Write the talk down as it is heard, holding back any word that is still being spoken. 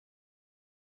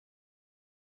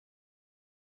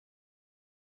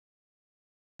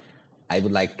I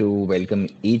would like to welcome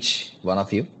each one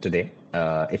of you today.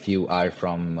 If you are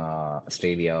from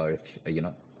Australia, or if,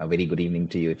 a very good evening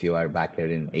to you. If you are back here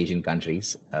in Asian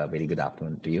countries, a very good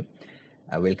afternoon to you.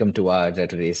 Welcome to our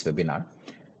today's webinar.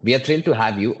 We are thrilled to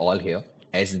have you all here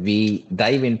as we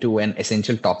dive into an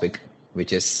essential topic,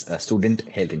 which is student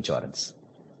health insurance.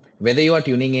 Whether you are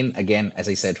tuning in again, as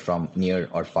I said, from near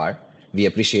or far, we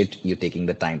appreciate you taking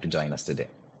the time to join us today.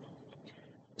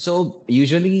 So,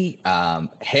 usually,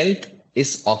 health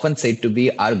is often said to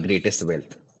be our greatest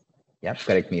wealth. Yeah,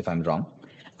 correct me if I'm wrong.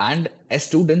 And as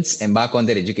students embark on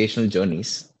their educational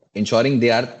journeys, ensuring they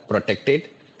are protected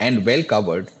and well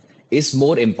covered is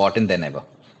more important than ever.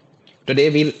 Today,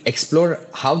 we'll explore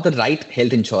how the right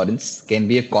health insurance can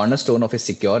be a cornerstone of a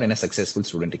secure and a successful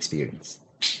student experience.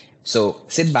 So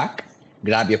sit back,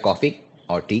 grab your coffee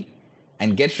or tea,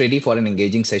 and get ready for an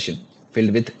engaging session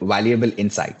filled with valuable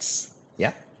insights.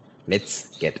 Yeah,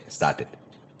 let's get started.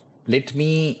 Let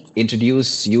me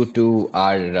introduce you to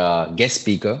our guest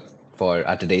speaker for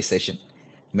our today's session,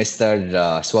 Mr.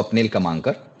 Swapnil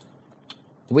Kamankar,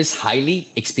 who is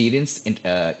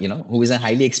who is a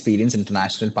highly experienced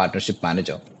international partnership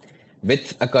manager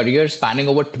with a career spanning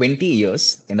over 20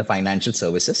 years in the financial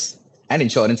services and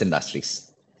insurance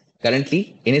industries.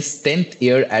 Currently, in his 10th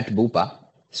year at Bupa,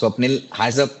 Swapnil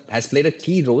has played a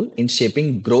key role in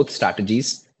shaping growth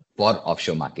strategies for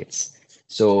offshore markets.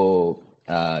 So,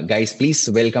 guys, please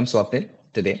welcome Swapnil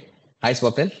today. Hi,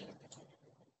 Swapnil.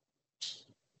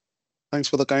 Thanks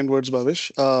for the kind words,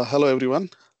 Bhavish. Hello, everyone.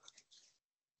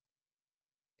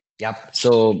 Yep.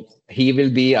 So he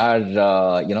will be our,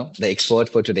 the expert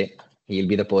for today. He'll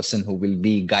be the person who will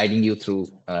be guiding you through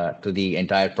to the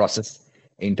entire process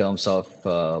in terms of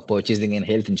purchasing an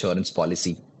health insurance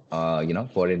policy,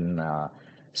 for in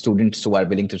students who are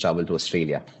willing to travel to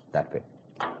Australia that way.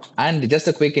 And just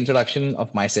a quick introduction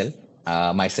of myself.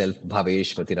 Myself,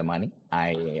 Bhavesh Vatiramani.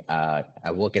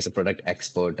 I work as a product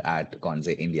expert at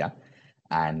KONZE India,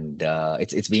 and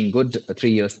it's been good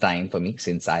 3 years time for me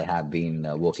since I have been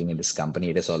working in this company.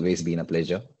 It has always been a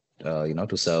pleasure,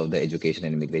 to serve the education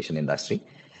and immigration industry,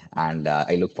 and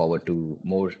I look forward to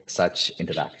more such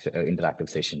interactive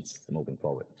sessions moving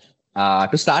forward.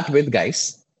 To start with,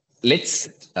 guys, let's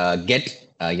get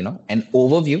an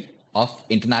overview of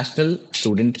international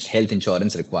student health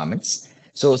insurance requirements.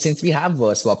 So, since we have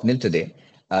Swapnil today,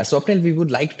 Swapnil, we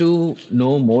would like to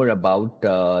know more about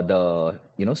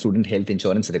the student health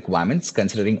insurance requirements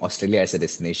considering Australia as a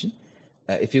destination.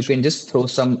 If you can just throw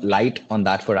some light on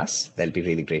that for us, that'll be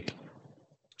really great.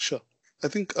 Sure. I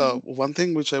think one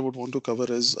thing which I would want to cover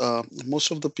is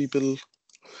most of the people,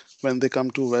 when they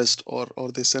come to West or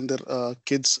they send their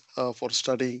kids for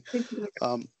studying,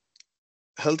 um,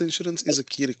 health insurance is a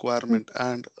key requirement,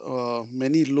 and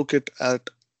many look at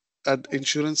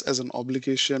insurance as an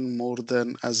obligation more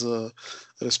than as a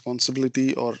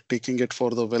responsibility or taking it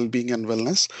for the well-being and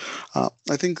wellness.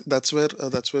 I think that's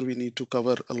where we need to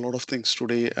cover a lot of things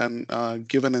today and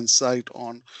give an insight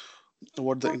on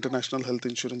what the international health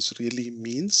insurance really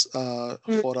means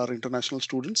for our international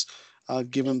students,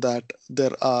 given that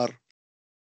there are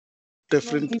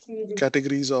different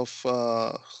categories of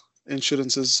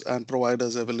insurances and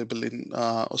providers available in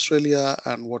Australia,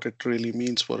 and what it really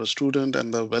means for a student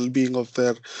and the well-being of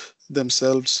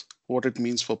themselves, what it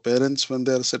means for parents when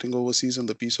they're sitting overseas, and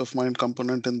the peace of mind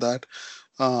component in that.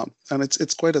 And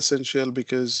it's quite essential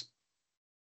because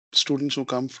students who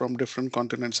come from different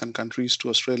continents and countries to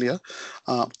Australia,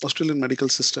 Australian medical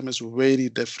system is very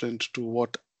different to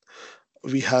what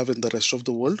we have in the rest of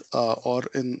the world, or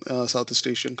in Southeast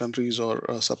Asian countries or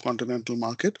subcontinental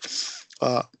market.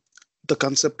 Uh, the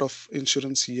concept of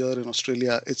insurance here in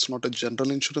Australia, it's not a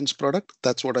general insurance product.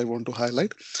 That's what I want to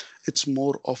highlight. It's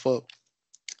more of a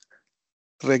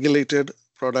regulated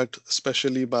product,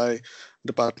 especially by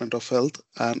Department of Health,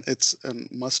 and it's a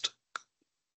must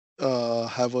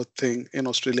have a thing in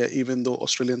Australia, even though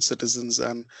Australian citizens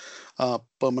and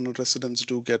permanent residents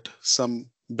do get some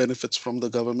benefits from the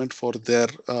government for their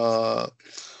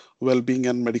well-being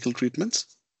and medical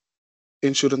treatments.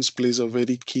 Insurance plays a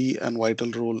very key and vital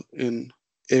role in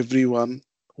everyone,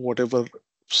 whatever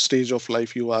stage of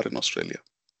life you are in Australia.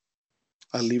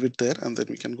 I'll leave it there and then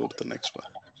we can go to the next one.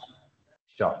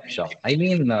 Sure, sure. I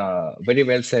mean, very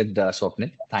well said,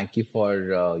 Swapnil. Thank you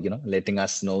for letting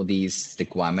us know these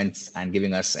requirements and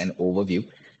giving us an overview.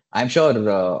 I'm sure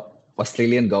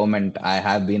Australian government. I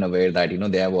have been aware that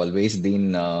they have always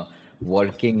been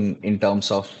working in terms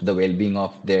of the well-being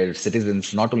of their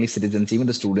citizens, not only citizens, even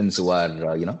the students who are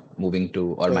moving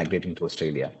to or Right. migrating to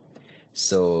Australia.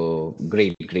 So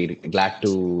great, great. Glad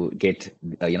to get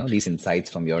these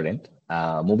insights from your end.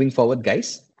 Moving forward,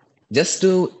 guys. Just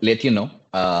to let you know,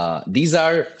 these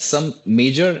are some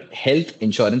major health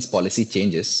insurance policy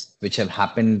changes which have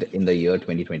happened in the year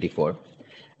 2024.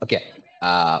 Okay.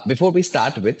 Before we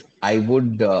start with, I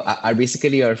would,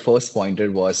 basically our first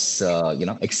pointer was,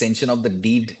 extension of the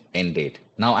deed end date.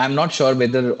 Now, I'm not sure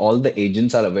whether all the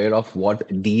agents are aware of what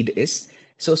deed is.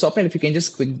 So, Swapnil, if you can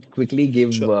just quickly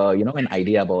give, Sure. an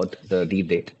idea about the deed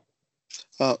date.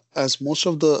 As most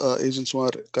of the agents who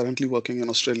are currently working in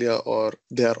Australia or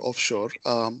they are offshore,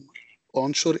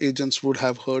 onshore agents would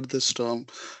have heard this term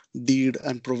deed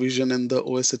and provision in the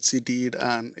OSHC deed,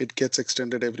 and it gets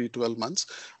extended every 12 months.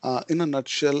 In a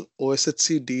nutshell,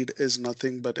 OSHC deed is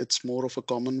nothing but it's more of a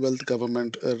Commonwealth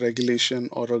government regulation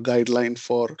or a guideline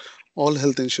for all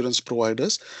health insurance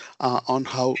providers on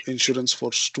how insurance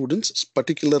for students,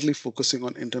 particularly focusing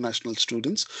on international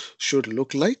students, should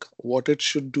look like, what it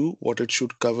should do, what it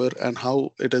should cover, and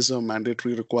how it is a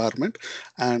mandatory requirement,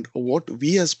 and what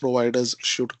we as providers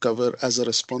should cover as a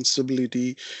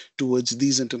responsibility towards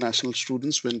these international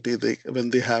students when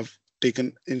they have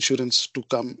taken insurance to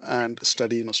come and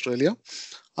study in Australia.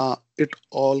 It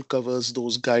all covers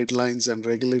those guidelines and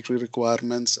regulatory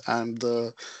requirements and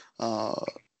the uh,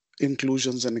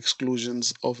 inclusions and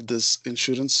exclusions of this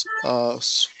insurance,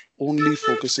 only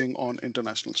focusing on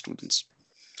international students.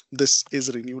 This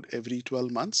is renewed every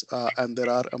 12 months, and there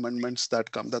are amendments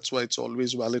that come. That's why it's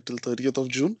always valid till 30th of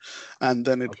June, and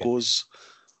then it Okay. goes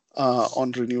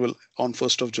on renewal on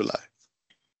 1st of July.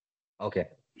 Okay,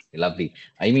 lovely.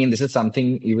 I mean, this is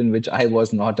something even which I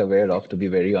was not aware of, to be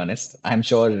very honest. I'm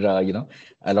sure,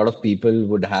 a lot of people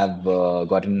would have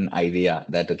gotten an idea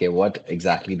that, okay, what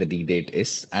exactly the D date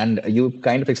is. And you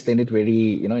kind of explained it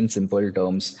very, in simple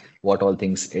terms, what all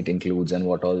things it includes and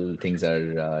what all things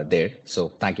are there. So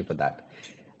thank you for that.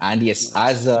 And yes, No,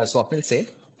 as Swapnil said,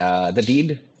 the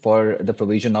deed for the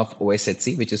provision of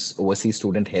OSHC, which is Overseas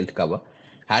Student Health Cover,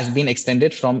 has been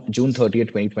extended from June 30th,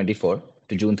 2024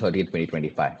 to June 30th,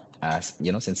 2025. As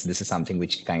you know, since this is something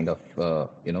which kind of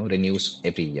renews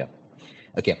every year.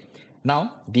 Okay.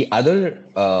 Now, the other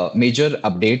major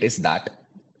update is that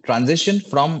transition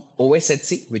from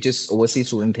OSHC, which is Overseas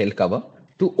Student Health Cover,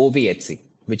 to OVHC,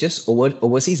 which is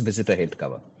Overseas Visitor Health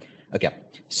Cover. Okay.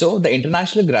 So the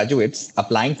international graduates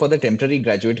applying for the temporary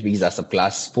graduate visa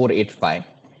subclass 485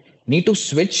 need to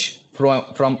switch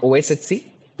from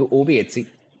OSHC to OVHC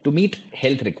to meet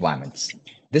health requirements.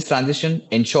 This transition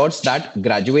ensures that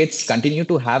graduates continue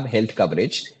to have health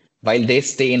coverage while they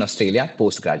stay in Australia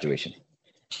post graduation.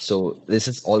 So this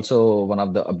is also one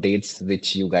of the updates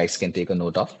which you guys can take a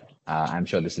note of. I'm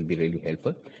sure this will be really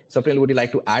helpful. So, April, would you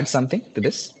like to add something to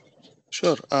this?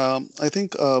 sure. I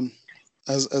think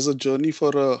as a journey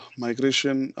for a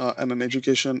migration and an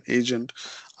education agent,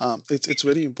 it's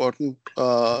very important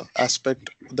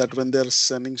aspect that when they're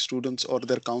sending students or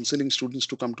they're counseling students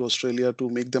to come to Australia, to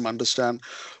make them understand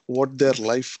what their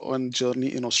life and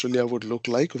journey in Australia would look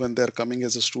like when they're coming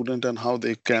as a student, and how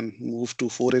they can move to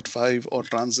 485 or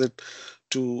transit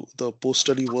to the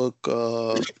post-study work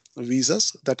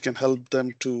visas that can help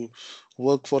them to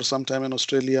work for some time in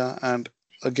Australia. And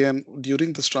again,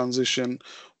 during this transition,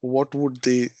 what would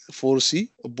they foresee,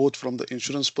 both from the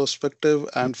insurance perspective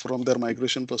and from their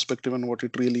migration perspective, and what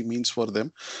it really means for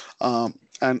them.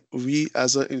 And we,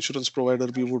 as an insurance provider,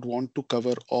 we would want to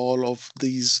cover all of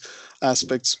these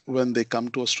aspects when they come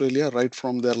to Australia, right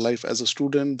from their life as a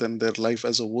student, then their life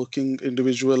as a working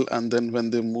individual, and then when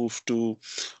they move to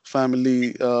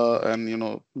family,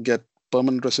 and get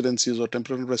permanent residencies or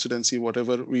temporary residency,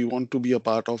 whatever. We want to be a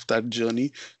part of that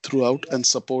journey throughout and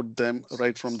support them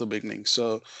right from the beginning.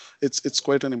 So it's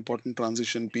quite an important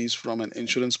transition piece from an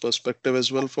insurance perspective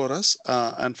as well for us,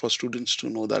 and for students to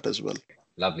know that as well.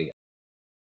 Lovely.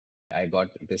 I got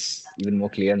this even more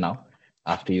clear now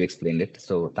after you explained it.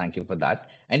 So thank you for that.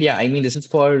 And yeah, I mean, this is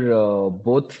for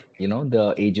both,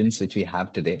 the agents which we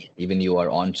have today, even you are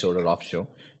onshore or offshore.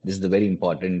 This is the very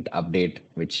important update,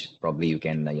 which probably you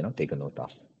can, take a note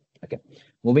of. Okay.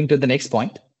 Moving to the next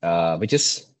point, which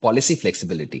is policy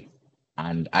flexibility.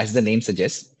 And as the name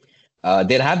suggests,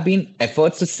 there have been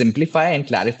efforts to simplify and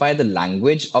clarify the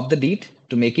language of the deed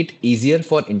to make it easier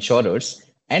for insurers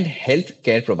and health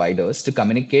care providers to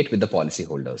communicate with the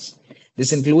policyholders.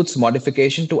 This includes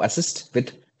modification to assist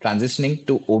with transitioning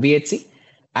to OVHC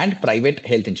and private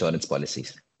health insurance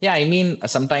policies. Yeah, I mean,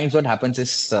 sometimes what happens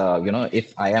is,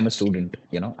 if I am a student,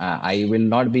 I will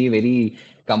not be very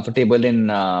comfortable in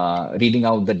reading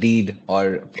out the deed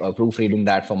or proofreading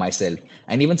that for myself.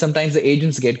 And even sometimes the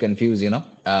agents get confused,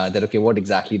 that, okay, what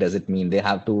exactly does it mean? They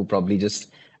have to probably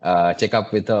just check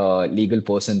up with a legal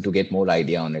person to get more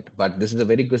idea on it. But this is a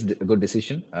very good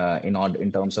decision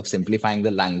in terms of simplifying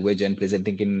the language and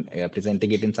presenting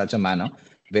it in such a manner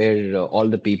where all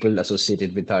the people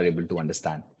associated with are able to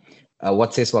understand.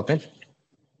 What says Swapnil?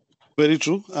 Very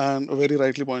true, and very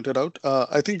rightly pointed out.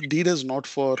 I think deed is not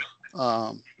for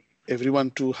um,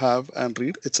 everyone to have and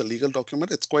read. It's a legal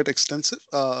document. It's quite extensive.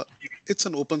 It's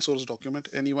an open source document.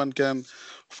 Anyone can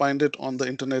find it on the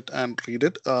internet and read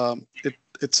it.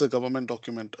 It's a government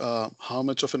document. How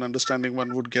much of an understanding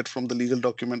one would get from the legal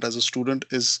document as a student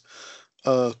is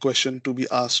a question to be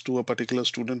asked to a particular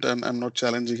student, and I'm not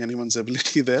challenging anyone's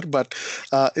ability there, but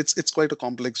it's quite a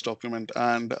complex document,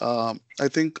 and I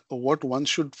think what one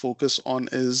should focus on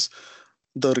is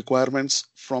the requirements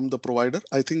from the provider.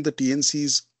 I think the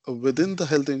TNCs within the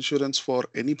health insurance for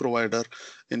any provider,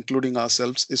 including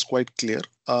ourselves, is quite clear.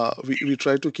 We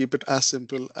try to keep it as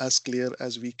simple, as clear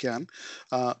as we can,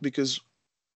 because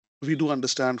we do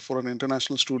understand for an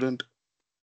international student,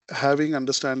 having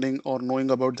understanding or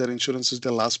knowing about their insurance is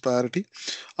their last priority,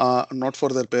 not for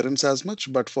their parents as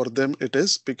much, but for them it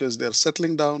is, because they're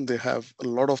settling down, they have a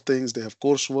lot of things, they have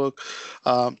coursework.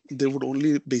 They would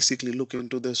only basically look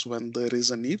into this when there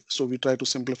is a need. So we try to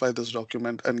simplify this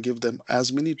document and give them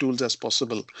as many tools as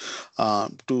possible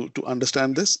to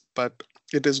understand this. But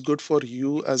it is good for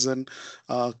you as an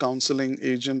counseling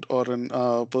agent or an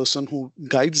person who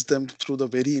guides them through the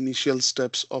very initial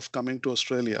steps of coming to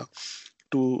Australia,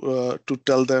 to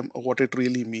tell them what it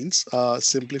really means.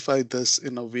 Simplify this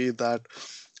in a way that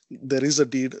there is a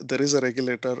deed, there is a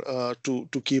regulator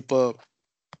to keep a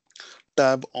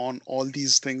tab on all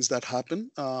these things that happen,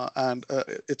 and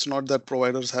it's not that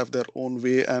providers have their own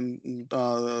way and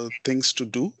things to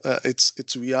do.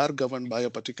 It's we are governed by a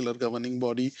particular governing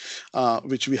body,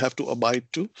 which we have to abide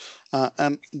to,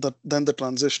 then the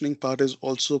transitioning part is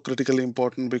also critically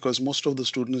important, because most of the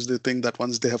students, they think that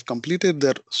once they have completed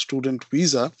their student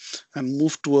visa and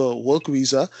moved to a work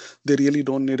visa, they really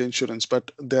don't need insurance. But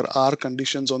there are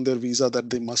conditions on their visa that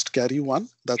they must carry one.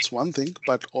 That's one thing,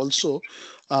 but also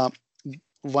uh,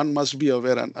 one must be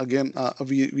aware, and again,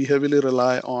 we heavily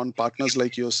rely on partners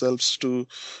like yourselves to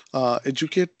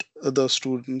educate the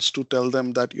students, to tell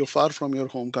them that you're far from your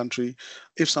home country.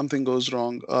 If something goes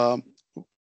wrong,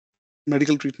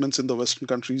 medical treatments in the Western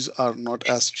countries are not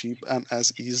as cheap and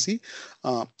as easy.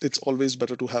 It's always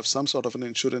better to have some sort of an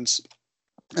insurance,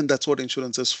 and that's what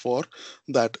insurance is for,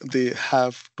 that they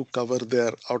have to cover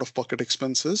their out of pocket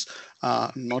expenses,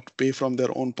 not pay from their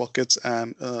own pockets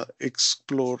and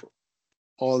explore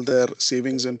all their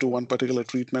savings into one particular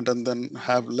treatment and then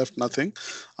have left nothing.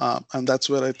 And that's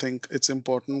where I think it's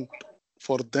important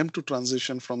for them to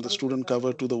transition from the student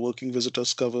cover to the working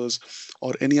visitors covers,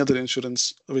 or any other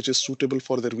insurance which is suitable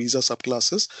for their visa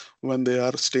subclasses when they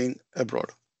are staying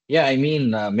abroad. Yeah, I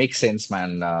mean, makes sense,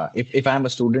 man. If I'm a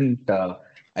student,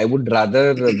 I would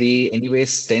rather be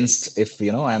anyways tensed if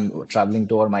I'm traveling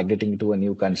to or migrating to a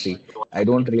new country. I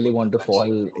don't really want to fall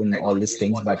in all these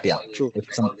things, but yeah, True.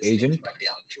 if some agent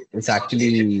is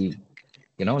actually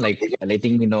like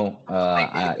letting me know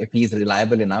if he's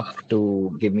reliable enough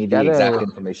to give me the exact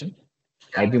information,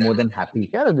 I'd be more than happy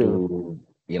to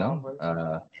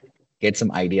get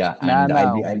some idea, and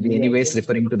I'll be anyways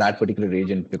referring to that particular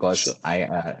agent Sure. because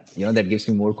I that gives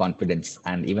me more confidence,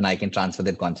 and even I can transfer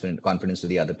that confidence to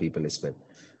the other people as well.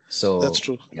 That's So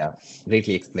true. yeah,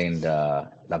 greatly explained,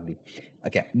 lovely.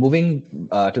 Okay, moving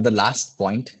to the last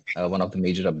point, one of the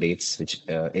major updates, which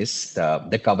is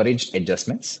the coverage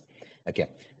adjustments.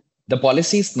 Okay, the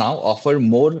policies now offer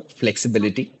more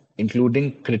flexibility,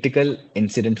 including critical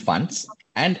incident funds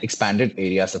and expanded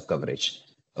areas of coverage.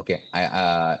 Okay,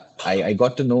 I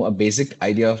got to know a basic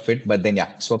idea of it, but then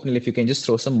yeah, Swapnil, if you can just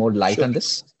throw some more light Sure. on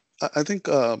this. I think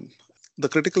the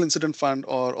critical incident fund,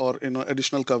 or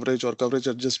additional coverage or coverage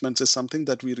adjustments, is something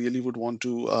that we really would want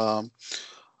to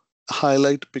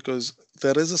highlight, because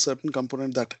there is a certain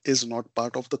component that is not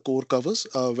part of the core covers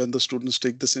when the students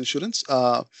take this insurance.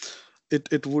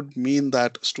 It would mean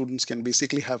that students can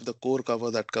basically have the core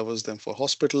cover that covers them for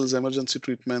hospitals, emergency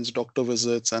treatments, doctor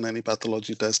visits, and any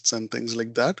pathology tests and things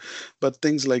like that. But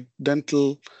things like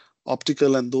dental,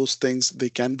 optical, and those things, they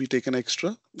can be taken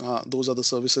extra. Those are the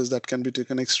services that can be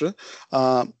taken extra.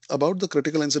 About the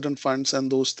critical incident funds and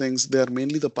those things, they are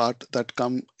mainly the part that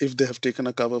come if they have taken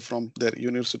a cover from their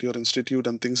university or institute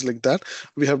and things like that.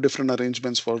 We have different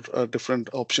arrangements for different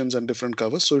options and different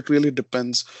covers, so it really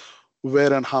depends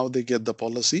where and how they get the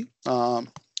policy.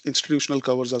 Institutional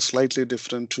covers are slightly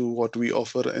different to what we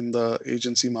offer in the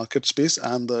agency market space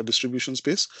and the distribution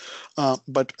space.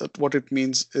 But what it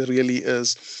means really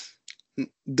is,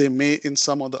 they may in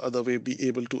some or the other way be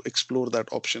able to explore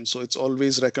that option. So it's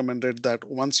always recommended that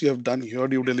once you have done your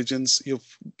due diligence,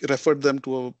 you've referred them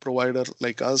to a provider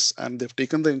like us and they've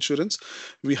taken the insurance,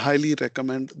 we highly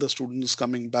recommend the students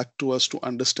coming back to us to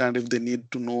understand if they need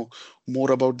to know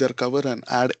more about their cover and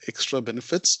add extra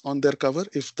benefits on their cover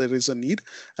if there is a need,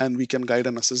 and we can guide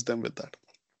and assist them with that.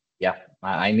 Yeah,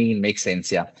 I mean, makes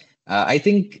sense. Yeah. I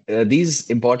think these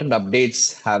important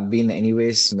updates have been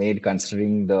anyways made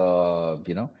considering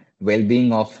the,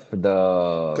 well-being of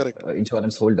the Correct.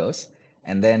 insurance holders.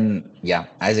 And then, yeah,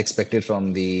 as expected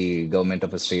from the government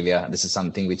of Australia, this is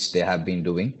something which they have been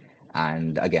doing.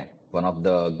 And again, one of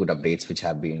the good updates which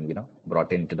have been,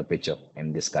 brought into the picture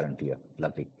in this current year.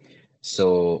 Lovely.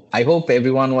 So I hope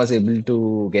everyone was able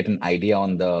to get an idea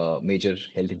on the major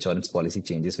health insurance policy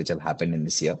changes which have happened in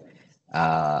this year.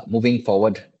 Moving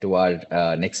forward to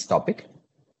our next topic.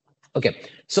 Okay,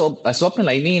 so Swapnil,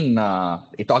 I mean,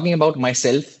 talking about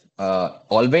myself,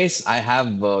 always I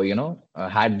have,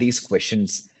 had these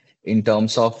questions in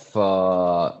terms of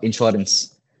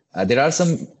insurance. There are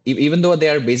some, even though they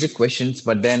are basic questions,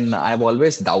 but then I've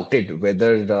always doubted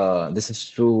whether this is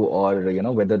true or,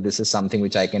 whether this is something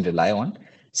which I can rely on.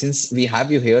 Since we have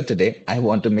you here today, I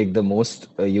want to make the most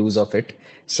use of it. Sure.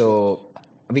 So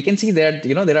we can see that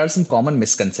there are some common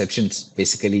misconceptions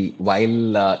basically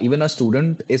while even a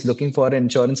student is looking for an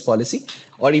insurance policy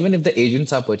or even if the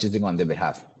agents are purchasing on their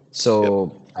behalf. Yep.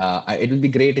 So it will be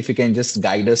great if you can just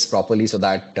guide us properly so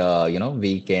that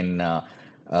we can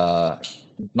uh,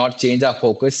 not change our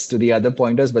focus to the other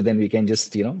pointers, but then we can just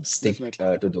stick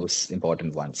Definitely. to those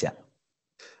important ones. Yeah.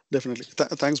 Definitely.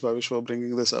 Thanks, Bhavish, for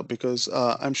bringing this up, because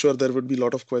I'm sure there would be a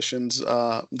lot of questions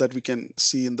that we can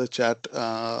see in the chat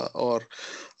or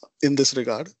in this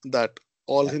regard, that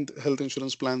all Yeah. health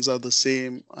insurance plans are the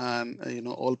same, and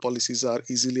all policies are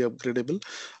easily upgradable.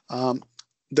 Um,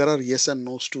 there are yes and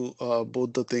no's to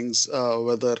both the things.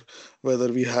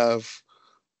 Whether we have,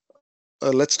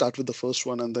 let's start with the first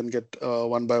one and then get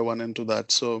one by one into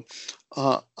that. So,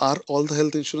 are all the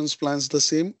health insurance plans the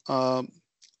same?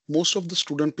 Most of the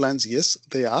student plans, yes,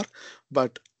 they are.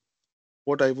 But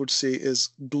what I would say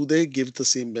is, do they give the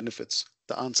same benefits?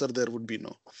 The answer there would be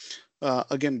no.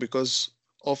 Again, because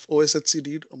of OSHC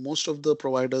deed, most of the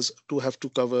providers do have to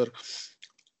cover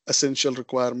essential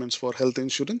requirements for health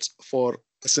insurance for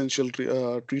essential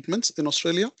treatments in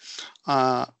Australia.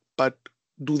 But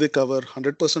do they cover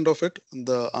 100% of it?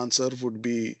 The answer would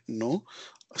be no.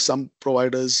 Some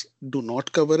providers do not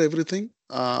cover everything.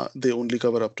 They only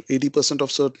cover up to 80%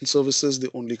 of certain services. They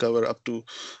only cover up to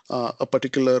a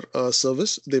particular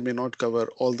service. They may not cover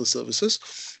all the services.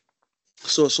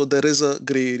 So there is a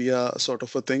gray area sort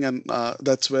of a thing, and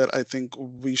that's where I think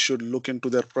we should look into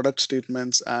their product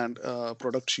statements and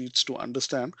product sheets to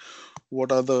understand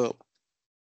what are the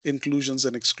inclusions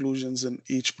and exclusions in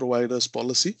each provider's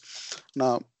policy.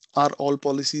 Now, are all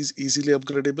policies easily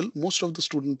upgradable? Most of the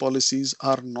student policies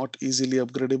are not easily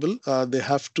upgradable. They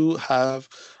have to have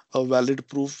a valid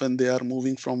proof when they are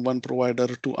moving from one provider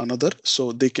to another.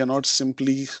 So they cannot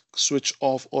simply switch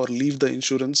off or leave the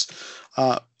insurance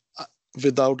uh,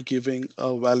 without giving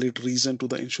a valid reason to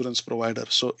the insurance provider.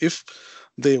 So if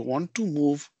they want to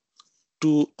move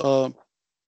to a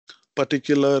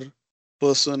particular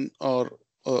person or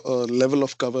a level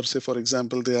of cover, say for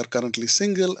example, they are currently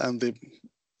single and they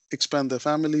expand their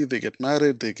family, they get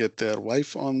married, they get their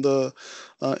wife on the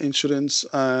insurance,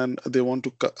 and they want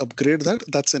to upgrade that.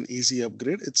 That's an easy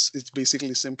upgrade. It's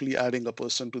basically simply adding a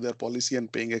person to their policy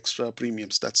and paying extra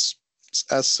premiums. That's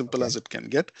as simple Okay. as it can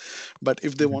get. But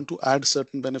if they Mhm. want to add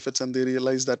certain benefits and they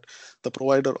realize that the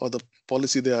provider or the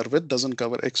policy they are with doesn't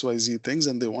cover XYZ things,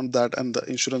 and they want that, and the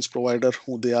insurance provider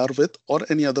who they are with or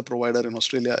any other provider in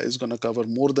Australia is going to cover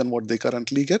more than what they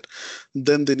currently get,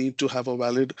 then they need to have a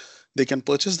valid, they can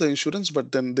purchase the insurance,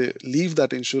 but then they leave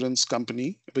that insurance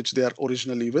company which they are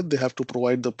originally with. They have to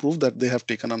provide the proof that they have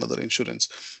taken another insurance.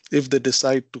 If they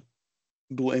decide to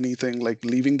do anything like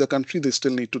leaving the country, they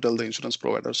still need to tell the insurance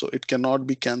provider. So it cannot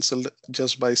be cancelled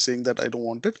just by saying that I don't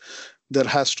want it. There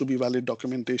has to be valid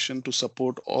documentation to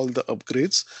support all the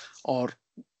upgrades or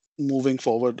moving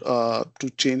forward to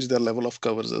change their level of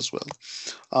covers as well.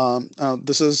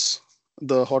 This is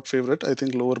the hot favorite. I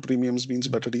think lower premiums means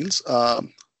better deals.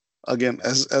 Again,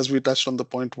 as we touched on the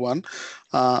point one,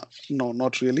 no,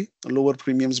 not really. Lower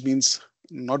premiums means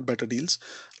not better deals.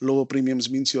 Lower premiums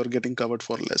means you are getting covered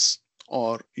for less,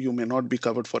 or you may not be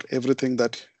covered for everything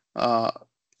that uh,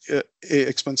 a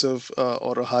expensive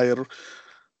or a higher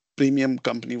premium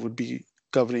company would be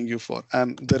covering you for.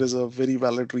 And there is a very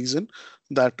valid reason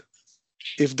that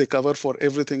if they cover for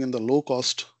everything in the low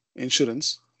cost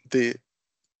insurance, they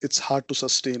it's hard to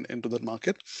sustain into the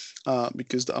market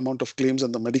because the amount of claims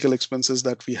and the medical expenses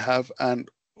that we have, and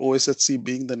OSHC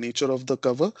being the nature of the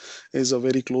cover, is a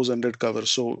very close-ended cover.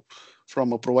 So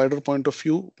from a provider point of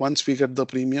view, once we get the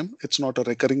premium, it's not a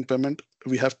recurring payment.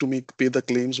 We have to pay the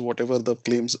claims, whatever the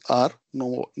claims are,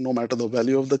 no matter the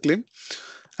value of the claim.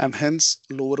 And hence,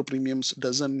 lower premiums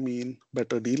doesn't mean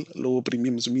better deal. Lower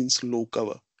premiums means low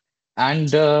cover.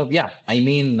 And yeah, I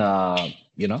mean,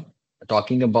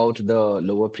 talking about the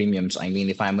lower premiums, I mean,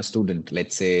 if I'm a student,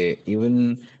 let's say,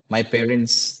 even my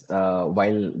parents,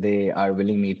 while they are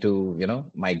willing me to,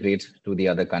 migrate to the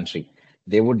other country,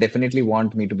 they would definitely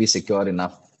want me to be secure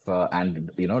enough and,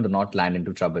 do not land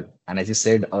into trouble. And as you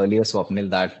said earlier, Swapnil,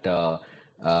 that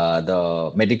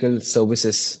the medical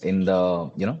services in the,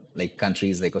 like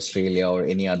countries like Australia or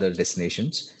any other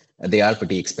destinations, they are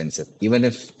pretty expensive. Even Yeah.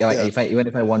 if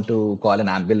I want to call an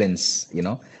ambulance,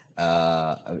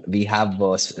 we have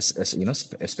a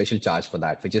special charge for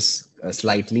that, which is a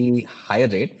slightly higher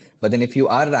rate. But then if you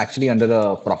are actually under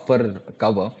a proper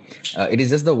cover, it is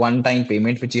just the one-time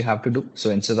payment which you have to do. So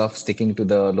instead of sticking to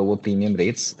the lower premium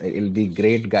rates, it'll be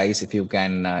great, guys, if you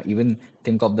can even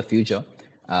think of the future.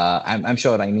 I'm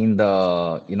sure. I mean,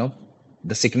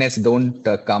 the sickness don't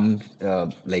come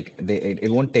like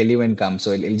it won't tell you when come,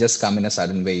 so it'll just come in a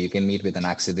sudden way. You can meet with an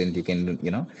accident, you can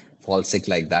fall sick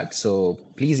like that. So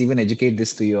please even educate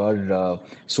this to your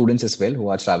students as well who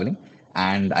are traveling,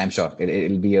 and I'm sure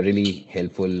it'll be a really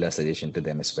helpful suggestion to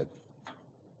them as well.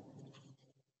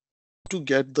 To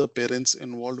get the parents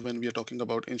involved when we are talking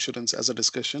about insurance as a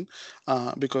discussion,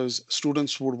 because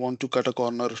students would want to cut a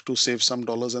corner to save some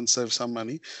dollars and save some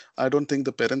money. I don't think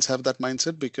the parents have that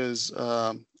mindset because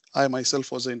I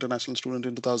myself was an international student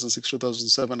in 2006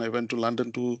 2007. I went to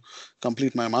London to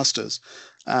complete my masters,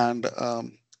 and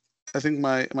I think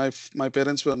my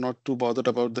parents were not too bothered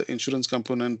about the insurance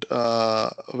component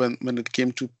when it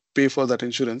came to pay for that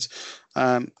insurance,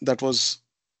 and that was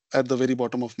at the very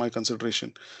bottom of my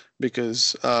consideration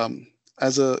because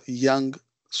as a young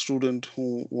student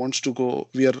who wants to go,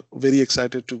 we are very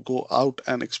excited to go out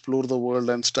and explore the world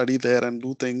and study there and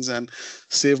do things and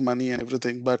save money and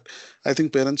everything. But I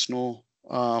think parents know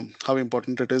how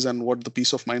important it is and what the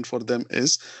peace of mind for them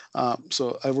is.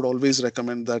 So I would always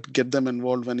recommend that get them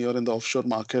involved when you're in the offshore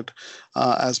market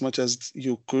as much as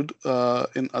you could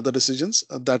in other decisions.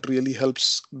 That really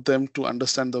helps them to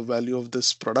understand the value of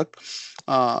this product,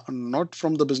 not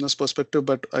from the business perspective,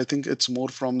 but I think it's more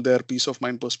from their peace of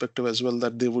mind perspective as well,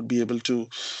 that they would be able to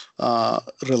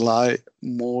rely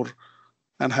more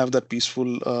and have that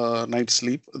peaceful night's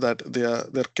sleep, that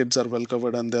their kids are well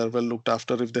covered and they are well looked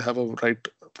after if they have a right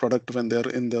product when they're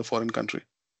in their foreign country.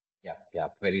 Yeah,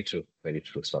 very true,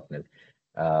 Swapnil.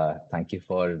 Thank you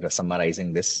for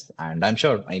summarizing this, and I'm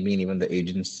sure, I mean, even the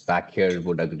agents back here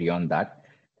would agree on that.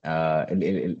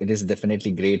 It is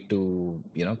definitely great to,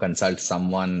 consult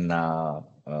someone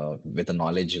with a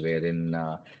knowledge wherein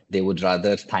they would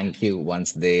rather thank you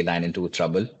once they land into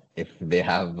trouble if they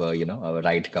have, a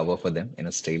right cover for them in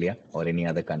Australia or any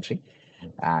other country.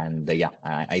 And yeah,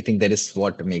 I think that is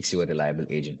what makes you a reliable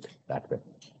agent that way.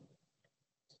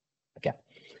 Okay.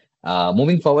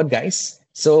 Moving forward, guys.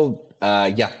 So,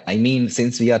 yeah, I mean,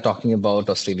 since we are talking about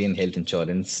Australian health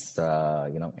insurance,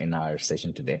 in our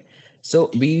session today,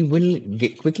 so we will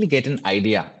quickly get an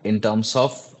idea in terms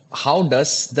of how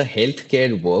does the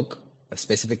healthcare work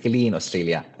specifically in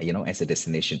Australia, as a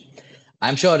destination.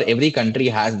 I'm sure every country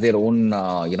has their own,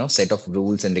 set of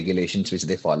rules and regulations which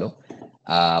they follow.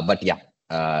 But yeah,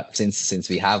 since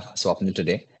we have Swapnil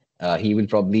today, he will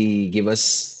probably give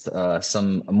us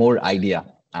some more idea.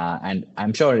 And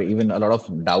I'm sure even a lot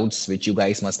of doubts which you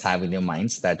guys must have in your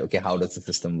minds that, okay, how does the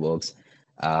system works?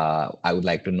 I would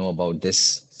like to know about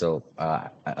this. So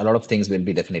a lot of things will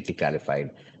be definitely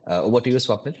clarified. Over to you,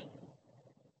 Swapnil.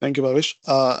 Thank you, Bhavish.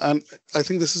 And I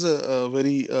think this is a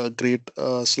very great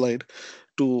slide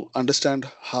to understand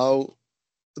how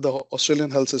the Australian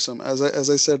health system, as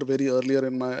I said very earlier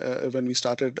in my when we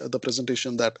started the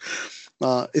presentation, that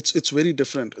it's very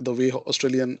different the way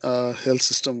Australian health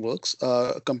system works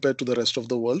compared to the rest of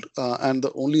the world. And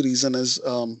the only reason is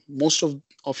most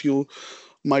of you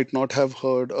might not have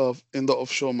heard of in the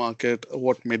offshore market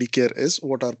what Medicare is,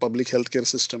 what our public healthcare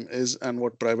system is, and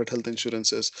what private health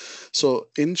insurance is. So,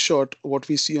 in short, what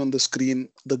we see on the screen,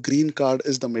 the green card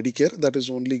is the Medicare that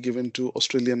is only given to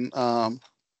Australian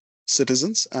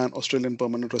citizens and Australian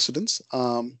permanent residents.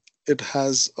 It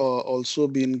has also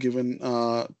been given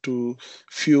to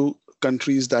few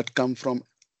countries that come from,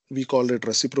 we call it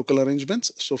reciprocal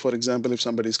arrangements. So, for example, if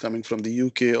somebody is coming from the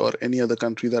UK or any other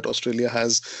country that Australia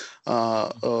has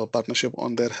a partnership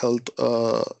on their health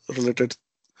related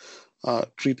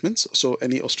treatments. So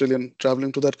any Australian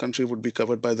traveling to that country would be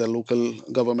covered by their local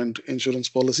government insurance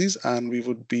policies, and we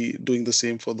would be doing the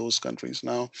same for those countries.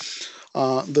 Now,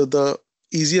 the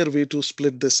easier way to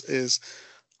split this is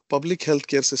public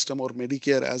healthcare system, or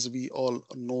Medicare, as we all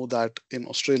know that in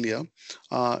Australia,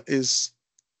 is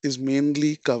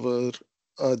mainly cover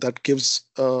that gives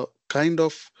a kind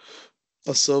of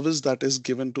a service that is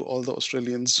given to all the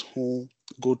Australians who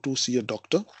go to see a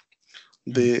doctor.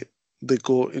 Mhm. They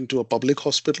go into a public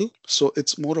hospital, so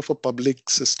it's more of a public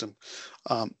system.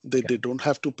 They Okay. don't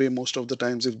have to pay most of the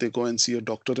times if they go and see a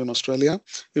doctor in Australia.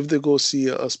 If they go see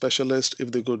a specialist,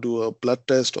 if they go do a blood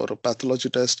test or a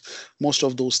pathology test, most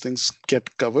of those things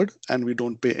get covered and we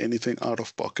don't pay anything out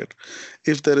of pocket.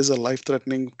 If there is a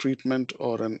life-threatening treatment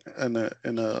or an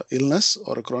illness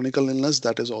or a chronic illness,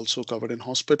 that is also covered in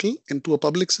hospital into a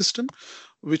public system,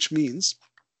 which means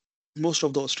most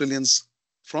of the Australians,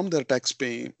 from their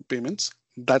payments,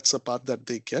 that's a part that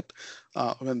they get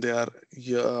when they are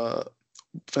uh,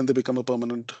 when they become a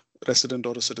permanent resident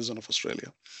or a citizen of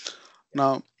Australia.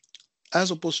 Now, as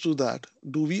opposed to that,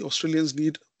 do we Australians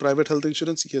need private health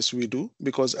insurance? Yes, we do,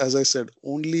 because as I said,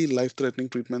 only life-threatening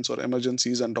treatments or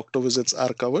emergencies and doctor visits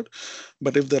are covered.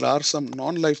 But if there are some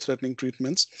non-life-threatening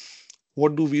treatments,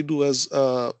 what do we do as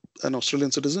an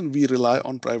Australian citizen? We rely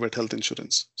on private health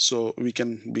insurance, so we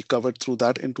can be covered through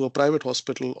that into a private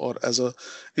hospital or as a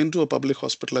into a public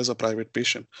hospital as a private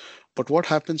patient. But what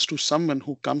happens to someone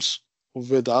who comes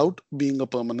without being a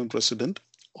permanent resident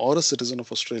or a citizen of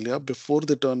Australia before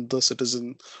they turn the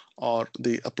citizen or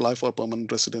they apply for permanent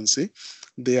residency?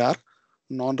 They are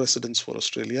non-residents for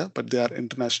Australia, but they are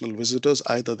international visitors.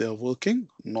 Either they are working,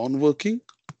 non-working,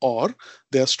 or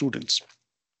they are students.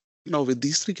 Now, with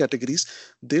these three categories,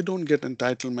 they don't get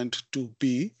entitlement to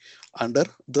be under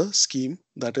the scheme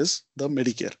that is the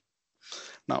Medicare.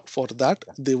 Now, for that,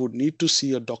 they would need to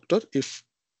see a doctor if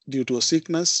due to a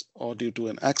sickness or due to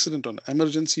an accident or an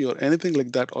emergency or anything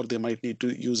like that, or they might need to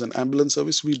use an ambulance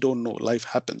service. We don't know. Life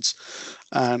happens.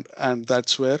 And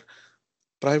that's where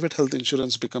private health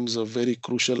insurance becomes a very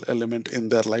crucial element in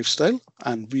their lifestyle.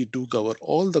 And we do cover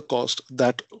all the cost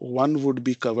that one would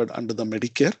be covered under the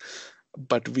Medicare,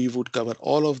 but we would cover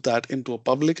all of that into a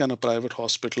public and a private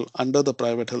hospital under the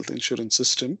private health insurance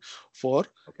system for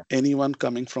Okay. anyone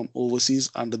coming from overseas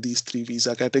under these three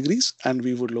visa categories. And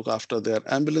we would look after their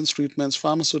ambulance treatments,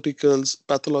 pharmaceuticals,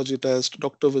 pathology tests,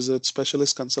 doctor visits,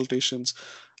 specialist consultations,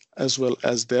 as well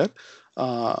as their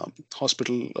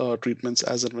hospital treatments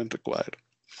as and when required.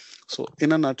 So,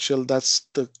 in a nutshell, that's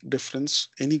the difference.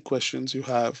 Any questions you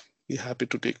have, be happy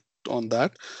to take on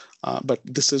that. But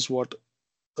this is what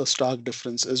a stark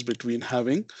difference is between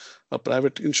having a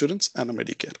private insurance and a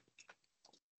Medicare.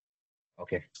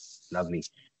 Okay. Lovely.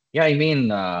 Yeah, I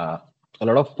mean, a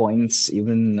lot of points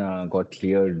even got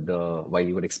cleared while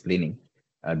you were explaining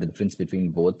the difference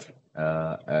between both,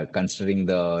 considering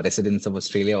the residents of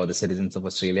Australia or the citizens of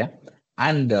Australia,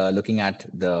 and looking at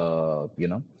the,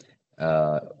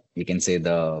 uh, you can say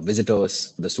the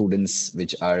visitors, the students,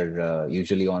 which are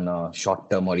usually on a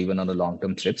short-term or even on a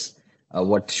long-term trips.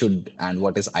 What should and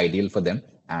what is ideal for them,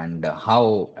 and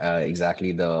how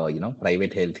exactly the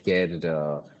private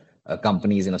healthcare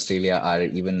companies in Australia are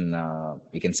even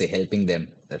you can say helping them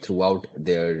throughout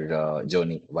their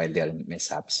journey while they are in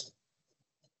mishaps.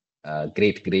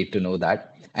 Great to know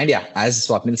that. And yeah, as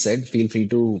Swapnil said, feel free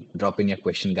to drop in your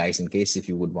question, guys, in case if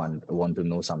you would want to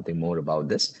know something more about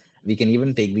this. We can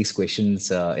even take these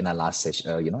questions in our last session,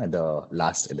 at the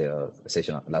last of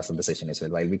the session as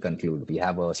well. While we conclude, we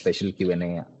have a special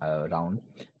Q&A round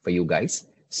for you guys.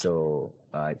 So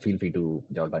feel free to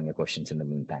jot down your questions in the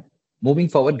meantime. Moving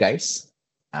forward, guys.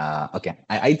 Okay,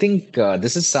 I think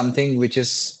this is something which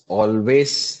is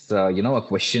always, a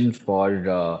question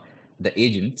for the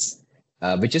agents,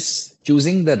 which is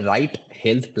choosing the right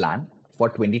health plan for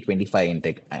 2025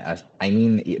 intake. I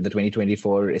mean, the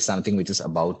 2024 is something which is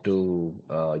about to,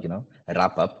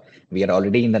 wrap up. We are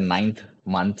already in the ninth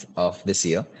month of this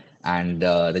year, and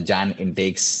the Jan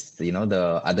intakes, the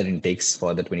other intakes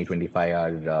for the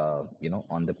 2025 are,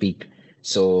 on the peak.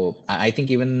 So I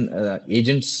think even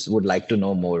agents would like to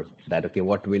know more that, okay,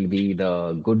 what will be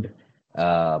the good,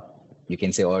 uh, you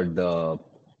can say, or the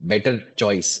better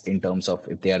choice in terms of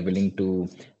if they are willing to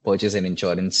purchase an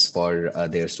insurance for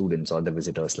their students or the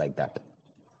visitors like that.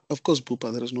 Of course,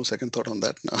 Bhupa, there is no second thought on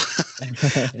that now.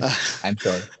 I'm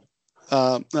sure.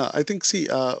 I think, see,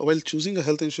 while choosing a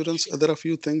health insurance, there are a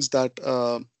few things that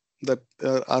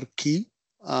are key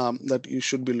that you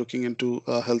should be looking into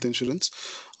health insurance.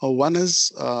 One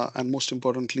is, and most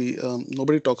importantly,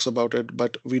 nobody talks about it,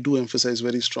 but we do emphasize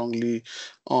very strongly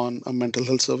on mental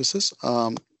health services.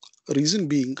 Reason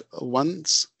being,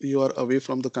 once you are away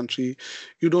from the country,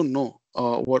 you don't know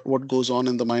what goes on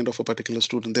in the mind of a particular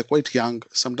student. They're quite young.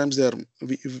 Sometimes they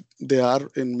are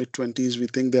in mid 20s. We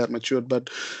think they are matured, but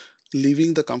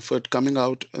leaving the comfort, coming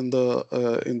out in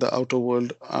the outer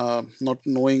world, not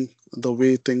knowing the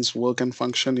way things work and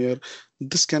function here,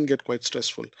 this can get quite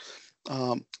stressful.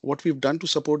 What we've done to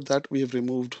support that, we have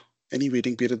removed any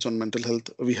waiting periods on mental health.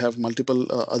 We have multiple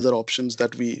other options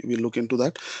that we look into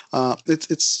that.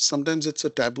 It's sometimes it's a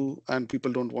taboo and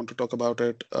people don't want to talk about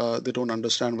it. They don't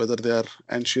understand whether they are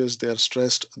anxious, they are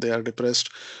stressed, they are depressed.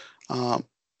 Um,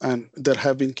 and there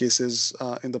have been cases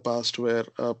in the past where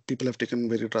people have taken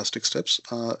very drastic steps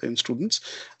in students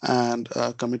and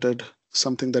committed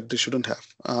something that they shouldn't have.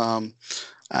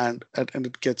 And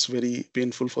it gets very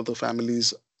painful for the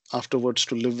families afterwards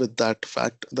to live with that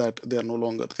fact that they are no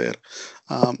longer there.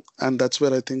 And that's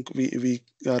where I think we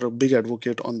are a big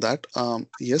advocate on that.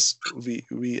 Yes,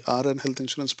 we are an health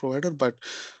insurance provider, but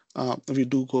we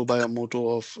do go by a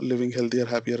motto of living healthier,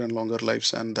 happier, and longer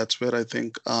lives. And that's where I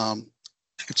think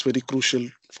it's very crucial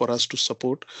for us to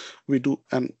support. We do,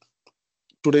 and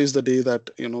today is the day that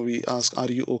we ask, "Are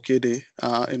you okay?" Day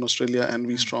in Australia, and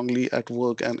we strongly at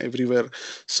work and everywhere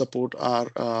support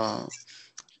our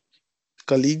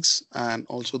colleagues and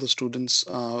also the students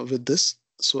with this.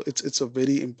 So it's a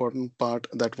very important part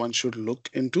that one should look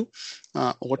into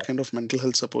what kind of mental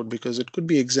health support, because it could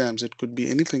be exams, it could be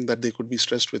anything that they could be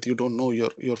stressed with. You don't know,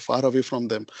 you're far away from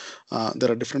them.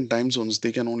 There are different time zones.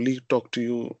 They can only talk to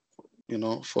you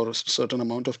for a certain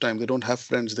amount of time. They don't have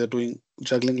friends. They're doing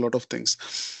juggling a lot of things.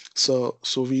 So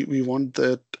we want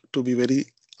that to be very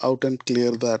out and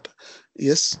clear that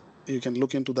yes, you can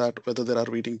look into that, whether there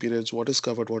are waiting periods, what is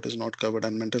covered, what is not covered,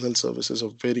 and mental health service is a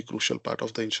very crucial part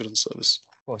of the insurance service.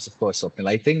 Of course, Swapnil.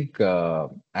 I think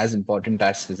as important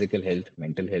as physical health,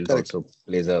 mental health Correct. also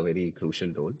plays a very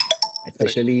crucial role, Correct.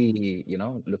 especially,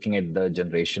 looking at the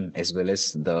generation as well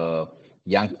as the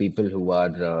young people who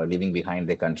are leaving behind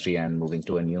their country and moving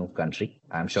to a new country.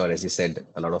 I'm sure, as you said,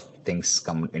 a lot of things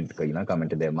come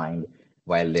into their mind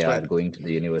while they are Right. going to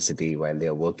the university, while they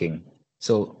are working.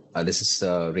 So this is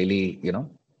really,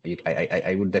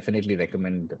 I would definitely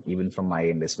recommend, even from my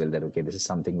end as well, that okay, this is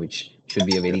something which should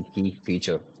be a Yeah. very key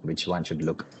feature which one should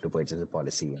look to purchase a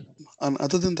policy in. And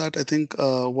other than that, I think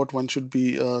what one should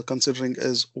be considering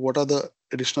is what are the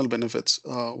additional benefits,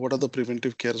 what are the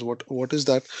preventive cares, what is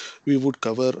that we would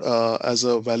cover as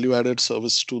a value added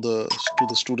service to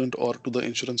the student or to the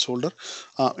insurance holder.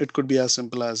 It could be as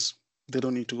simple as they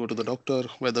don't need to go to the doctor,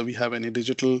 whether we have any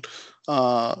digital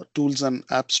tools and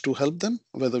apps to help them,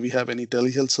 whether we have any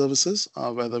telehealth services,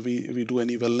 whether we do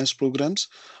any wellness programs,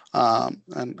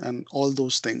 and all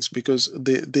those things, because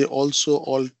they also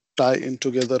all tie in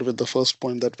together with the first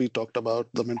point that we talked about,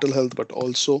 the mental health, but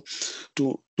also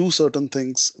to do certain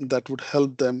things that would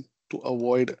help them to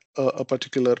avoid a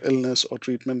particular illness or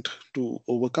treatment to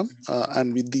overcome.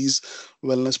 And with these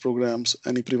wellness programs,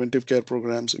 any preventive care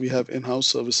programs, we have in-house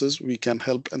services. We can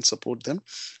help and support them.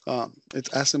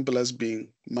 It's as simple as being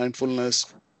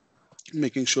mindfulness,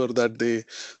 making sure that they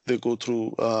go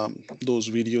through those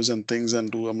videos and things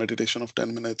and do a meditation of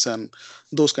 10 minutes and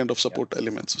those kind of Yeah. support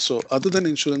elements. So other than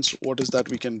insurance, what is that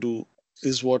we can do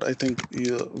is what I think,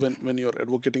 when you're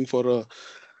advocating for a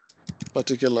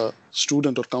particular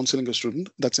student or counseling a student,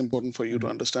 that's important for you to Mhm.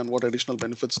 understand what additional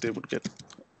benefits they would get.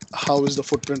 How is the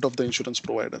footprint of the insurance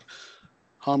provider?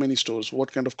 How many stores,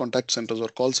 what kind of contact centers or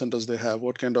call centers they have,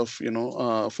 what kind of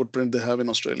footprint they have in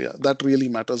Australia. That really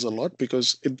matters a lot,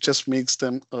 because it just makes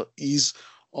them ease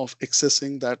of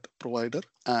accessing that provider,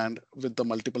 and with the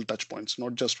multiple touch points,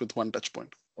 not just with one touch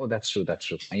point. Oh, that's true. That's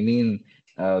true. I mean,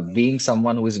 being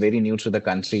someone who is very new to the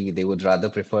country, they would rather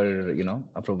prefer,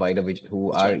 a provider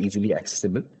who That's are right. easily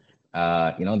accessible.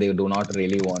 They do not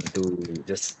really want to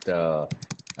just,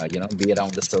 be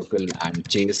around the circle and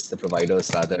chase the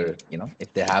providers. Rather,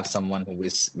 if they have someone who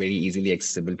is very easily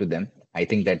accessible to them, I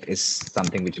think that is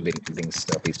something which brings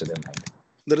peace to their mind.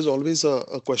 There is always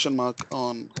a question mark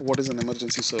on what is an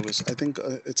emergency service. I think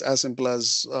it's as simple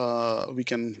as we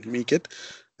can make it.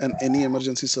 And any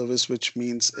emergency service, which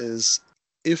means is,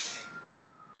 if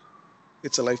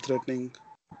it's a life threatening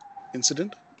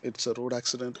incident, it's a road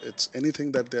accident, it's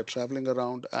anything that they're traveling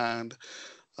around and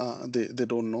they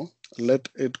don't know, let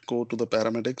it go to the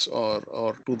paramedics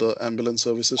or to the ambulance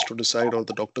services to decide, or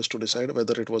the doctors to decide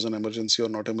whether it was an emergency or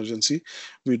not emergency.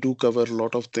 We do cover a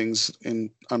lot of things in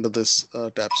under this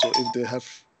tab. So if they have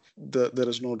there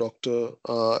is no doctor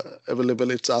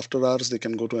available, it's after hours, they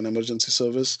can go to an emergency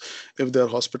service. If they are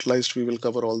hospitalized, we will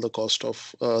cover all the cost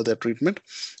of their treatment.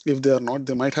 If they are not,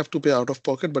 they might have to pay out of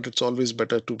pocket, but it's always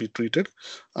better to be treated.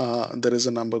 There is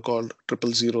a number called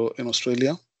 000 in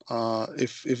Australia.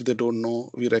 If they don't know,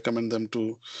 we recommend them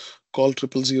to call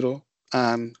 000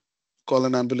 and call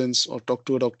an ambulance or talk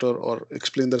to a doctor or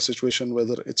explain their situation,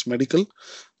 whether it's medical,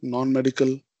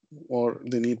 non-medical, or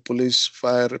they need police,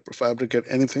 fire brigade,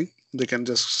 anything. They can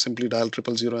just simply dial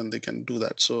 000 and they can do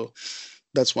that. So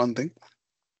that's one thing.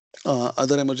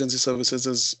 Other emergency services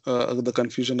is the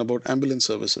confusion about ambulance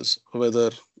services,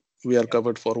 whether we are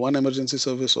covered for one emergency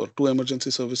service or two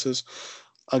emergency services.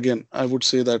 Again, I would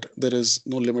say that there is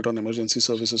no limit on emergency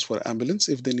services for ambulance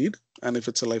if they need, and if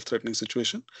it's a life-threatening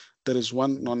situation, there is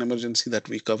one non-emergency that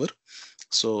we cover.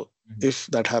 So Mhm. if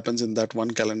that happens in that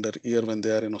one calendar year when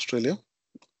they are in Australia,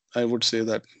 I would say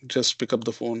that just pick up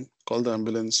the phone, call the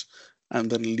ambulance, and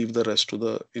then leave the rest to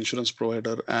the insurance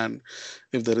provider. And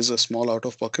if there is a small out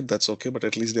of pocket, that's okay, but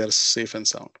at least they are safe and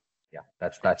sound. Yeah,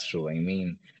 that's true. I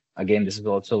mean, again, this is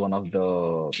also one of the,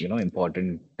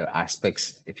 important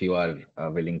aspects if you are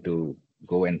willing to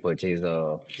go and purchase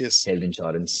a Yes, health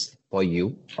insurance for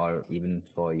you or even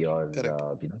for your,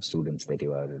 correct. students that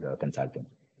you are consulting.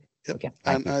 Yep. Okay,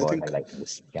 thank And you I for think highlighting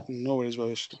this. Yeah. no worries,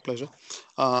 Bhavesh. Pleasure.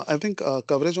 I think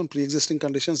coverage on pre-existing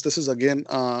conditions. This is again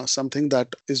something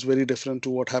that is very different to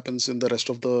what happens in the rest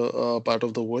of the part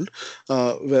of the world,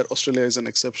 where Australia is an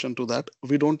exception to that.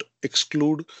 We don't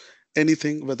exclude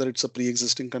anything, whether it's a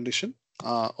pre-existing condition,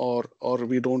 or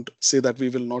we don't say that we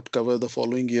will not cover the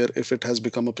following year if it has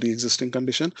become a pre-existing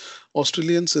condition.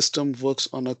 Australian system works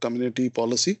on a community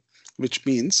policy, which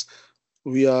means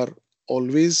we are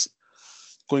always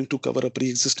going to cover a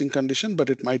pre-existing condition, but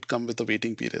it might come with a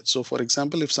waiting period. So for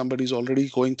example, if somebody is already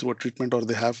going through a treatment or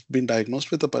they have been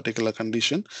diagnosed with a particular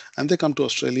condition and they come to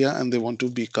Australia and they want to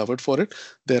be covered for it,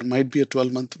 there might be a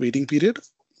 12-month waiting period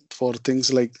for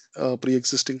things like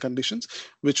pre-existing conditions,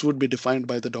 which would be defined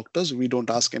by the doctors. We don't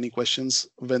ask any questions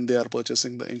when they are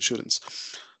purchasing the insurance.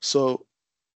 So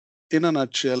in a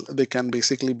nutshell, they can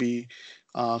basically be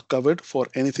covered for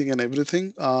anything and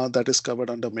everything that is covered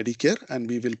under Medicare, and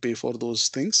we will pay for those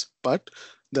things. But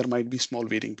there might be small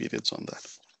waiting periods on that.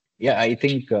 Yeah, I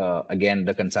think again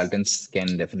the consultants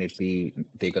can definitely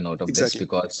take a note of this Exactly.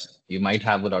 because you might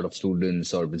have a lot of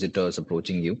students or visitors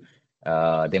approaching you.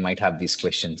 They might have these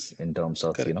questions in terms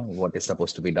of Correct. what is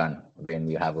supposed to be done when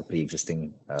you have a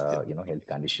pre-existing Yep. health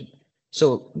condition.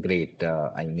 So great.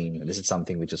 I mean, this is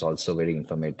something which is also very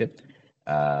informative.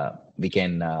 We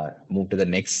can move to the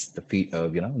next,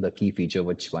 the key feature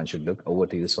which one should look. Over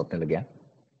to you, Swapnil, again.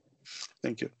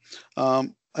 Thank you.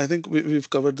 I think we've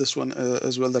covered this one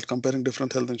as well, that comparing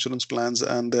different health insurance plans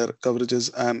and their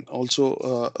coverages, and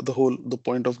also the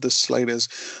point of this slide is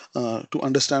to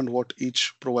understand what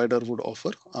each provider would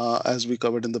offer. As we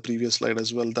covered in the previous slide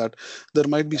as well, that there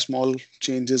might be small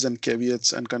changes and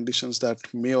caveats and conditions that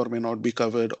may or may not be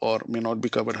covered or may not be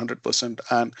covered 100%.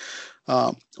 And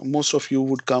uh, most of you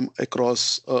would come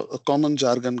across a common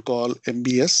jargon called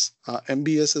MBS.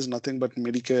 MBS is nothing but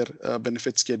Medicare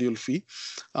Benefit Schedule Fee,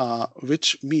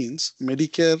 which means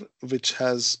Medicare, which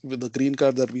has with the green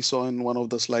card that we saw in one of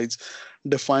the slides,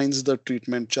 defines the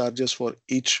treatment charges for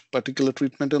each particular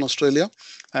treatment in Australia.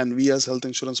 And we as health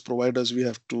insurance providers, we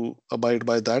have to abide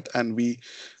by that, and we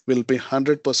will pay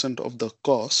 100% of the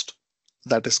cost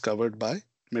that is covered by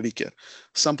Medicare.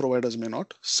 Some providers may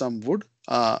not, some would.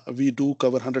 We do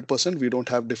cover 100%. We don't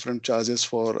have different charges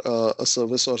for a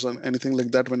service or anything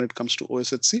like that when it comes to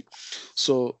OSHC.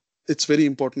 So it's very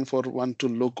important for one to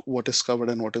look what is covered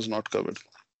and what is not covered.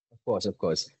 Of course, of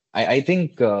course. I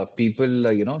think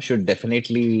people, should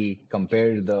definitely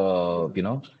compare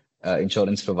the,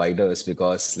 insurance providers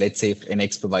because let's say if an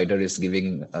X provider is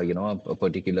giving, a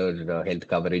particular health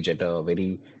coverage at a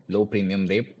very low premium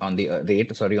rate on the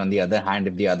other hand,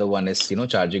 if the other one is,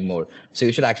 charging more. So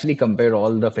you should actually compare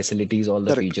all the facilities, all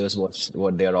the Correct, features,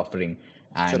 what they're offering.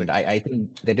 And correct. I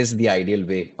think that is the ideal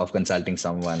way of consulting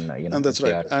someone, And that's if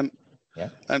they right. are, yeah.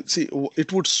 And see,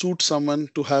 it would suit someone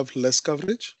to have less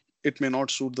coverage. It may not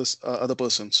suit this other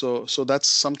person. So that's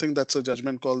something, that's a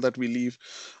judgment call that we leave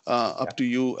Yeah. up to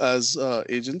you as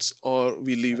agents, or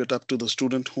we leave it up to the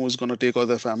student who is going to take, or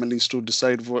their families, to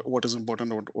decide what is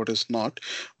important and what is not.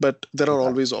 But there are Exactly.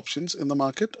 always options in the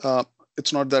market.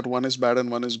 It's not that one is bad and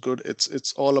one is good.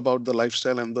 It's all about the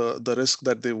lifestyle and the risk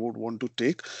that they would want to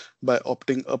take by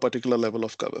opting a particular level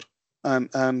of cover.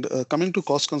 And coming to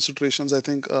cost considerations, I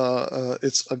think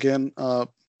it's again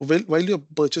while you're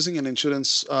purchasing an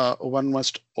insurance, one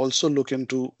must also look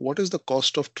into what is the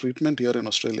cost of treatment here in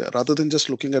Australia, rather than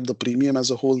just looking at the premium as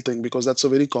a whole thing, because that's a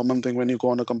very common thing when you go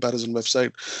on a comparison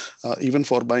website. Even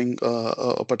for buying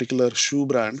a particular shoe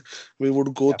brand, we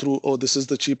would go Yeah. through, oh, this is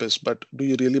the cheapest, but do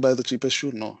you really buy the cheapest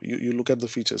shoe? No, you look at the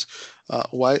features.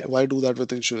 Why Yeah. why do that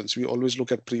with insurance? We always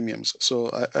look at premiums. So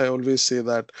I always say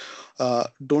that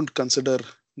don't consider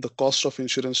the cost of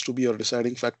insurance to be your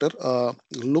deciding factor.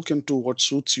 Look into what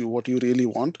suits you, what you really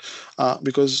want,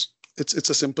 because it's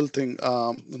a simple thing.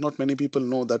 Not many people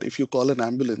know that if you call an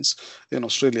ambulance in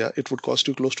Australia, it would cost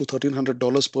you close to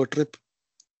 $1,300 per trip.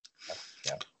 Yeah.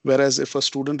 Yeah. Whereas if a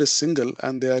student is single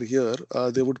and they are here,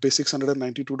 they would pay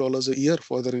 $692 a year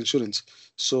for their insurance.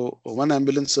 So one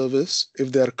ambulance service,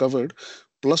 if they are covered,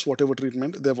 plus whatever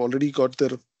treatment, they've already got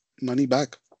their money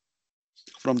back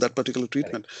from that particular Correct.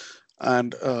 treatment.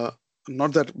 And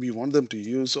not that we want them to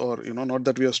use, or not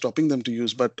that we are stopping them to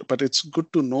use, but it's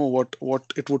good to know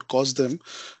what it would cost them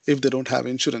if they don't have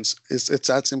insurance. It's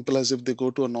as simple as if they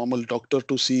go to a normal doctor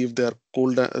to see if they're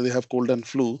cold, they have cold and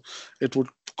flu, it would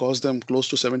cost them close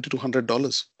to $70 to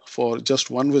 $100 for just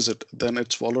one visit. Then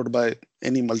it's followed by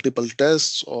any multiple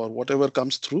tests or whatever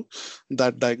comes through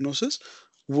that diagnosis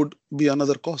would be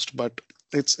another cost. But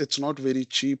it's not very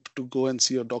cheap to go and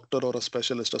see a doctor or a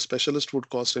specialist. A specialist would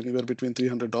cost anywhere between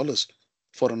 $300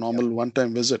 for a Yeah. normal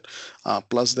one-time visit.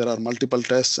 Plus, there are multiple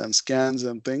tests and scans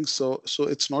and things. So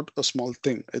it's not a small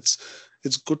thing. It's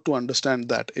good to understand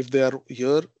that if they are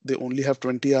here, they only have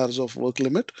 20 hours of work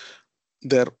limit.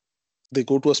 They're they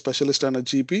go to a specialist and a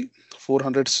GP,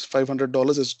 $400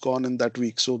 $500 is gone in that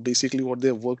week. So basically, what they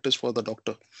have worked is for the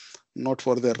doctor, not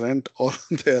for their rent or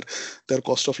their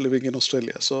cost of living in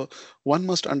Australia. So one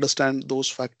must understand those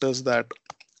factors, that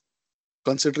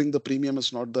considering the premium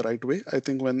is not the right way. I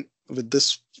think when with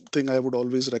this thing, I would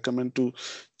always recommend to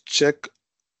check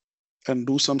and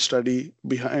do some study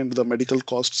behind the medical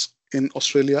costs in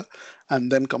Australia, and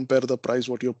then compare the price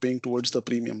what you're paying towards the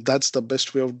premium. That's the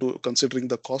best way of considering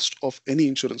the cost of any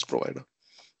insurance provider.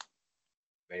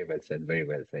 Very well said. Very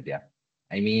well said. Yeah.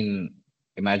 I mean,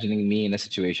 imagining me in a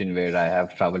situation where I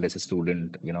have traveled as a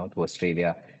student, to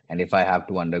Australia, and if I have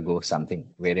to undergo something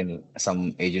wherein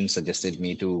some agent suggested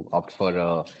me to opt for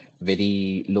a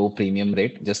very low premium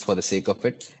rate just for the sake of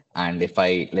it, and if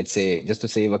I, let's say, just to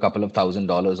save a couple of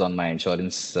 $1,000 on my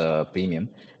insurance premium,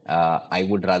 I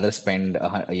would rather spend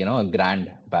a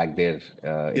grand back there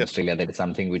in Yeah, Australia. That is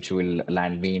something which will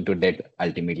land me into debt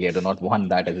ultimately. I do not want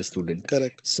that as a student.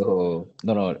 correct. So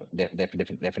no, no,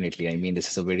 definitely. I mean, this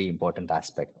is a very important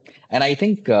aspect, and I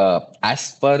think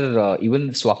as per even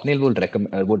Swapnil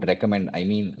would recommend. I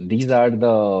mean, these are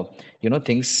the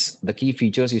things, the key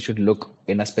features you should look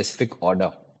in a specific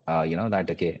order. That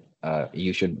okay,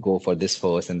 you should go for this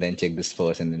first, and then check this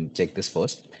first, and then check this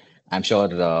first. I'm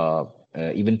sure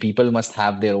even people must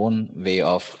have their own way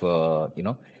of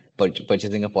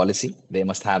purchasing a policy. They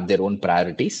must have their own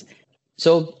priorities.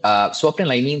 So, Swapnil,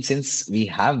 I mean, since we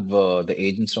have the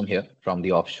agents from here, from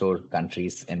the offshore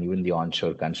countries and even the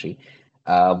onshore country,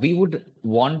 we would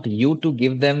want you to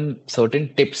give them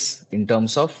certain tips in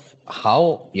terms of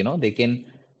how, they can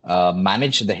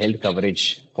manage the health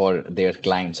coverage for their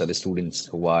clients or the students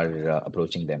who are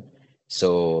approaching them.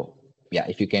 So, yeah,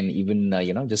 if you can even,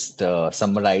 just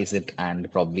summarize it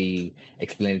and probably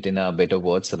explain it in a better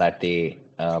words so that they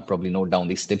probably note down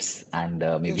these tips and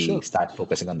Yeah, maybe sure. start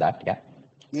focusing on that. Yeah.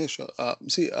 Yeah, sure.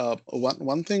 See,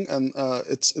 one thing, and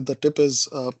it's the tip is,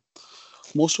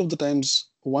 most of the times,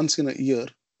 once in a year,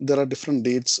 there are different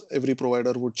dates. Every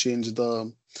provider would change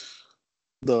the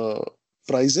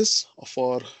prices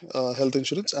for health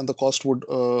insurance, and the cost would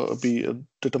be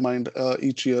determined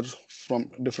each year from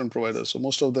different providers. So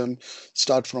most of them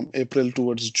start from April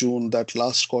towards June, that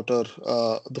last quarter,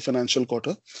 the financial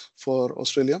quarter for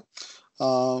Australia.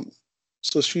 Um,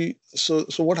 so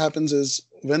what happens is,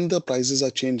 when the prices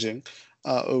are changing,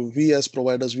 we as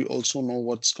providers, we also know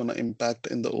what's going to impact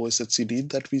in the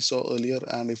OSHCD that we saw earlier,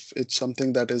 and if it's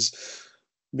something that is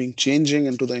being changing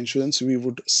into the insurance, we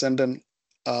would send an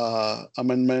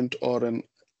amendment or an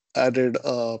added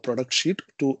product sheet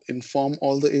to inform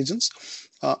all the agents.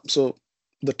 So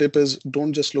the tip is,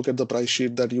 don't just look at the price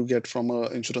sheet that you get from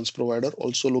an insurance provider.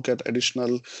 Also look at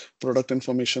additional product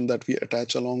information that we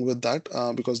attach along with that,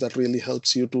 because that really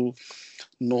helps you to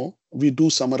know. We do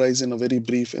summarize in a very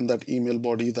brief in that email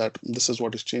body that this is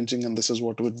what is changing and this is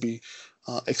what would be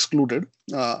excluded.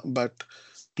 But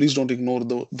please don't ignore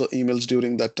the emails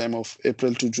during that time of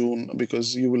April to June,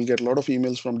 because you will get a lot of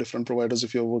emails from different providers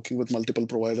if you're working with multiple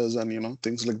providers, and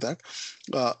things like that.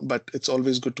 But it's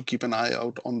always good to keep an eye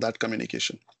out on that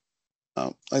communication.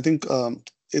 I think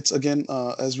it's again,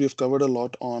 as we have covered a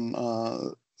lot on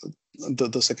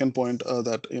the second point,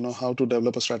 that how to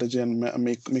develop a strategy and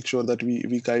make sure that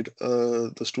we guide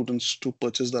the students to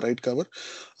purchase the right cover.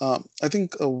 I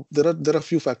think there are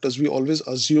few factors. We always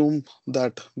assume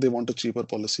that they want a cheaper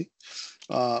policy.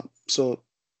 So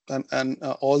and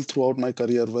all throughout my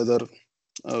career, whether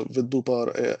with Bupa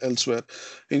or elsewhere,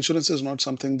 insurance is not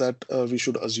something that we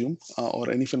should assume, or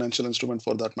any financial instrument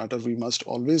for that matter. We must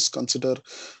always consider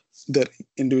their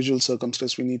individual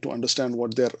circumstance. We need to understand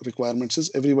what their requirements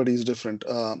is. Everybody is different.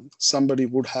 Somebody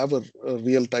would have a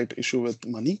real tight issue with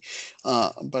money,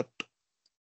 but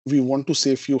we want to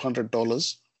save few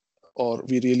 $100, or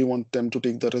we really want them to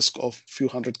take the risk of few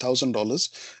 $100,000,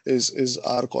 is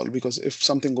our call. Because if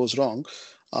something goes wrong,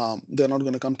 they're not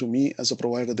going to come to me as a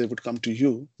provider. They would come to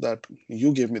you, that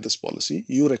you gave me this policy,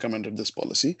 you recommended this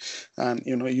policy, and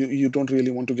you don't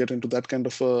really want to get into that kind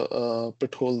of a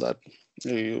pit hole, that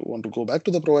you want to go back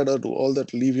to the provider, do all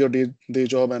that, leave your day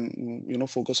job, and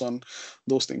focus on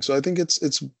those things. So I think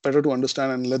it's better to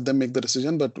understand and let them make the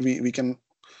decision. But we can,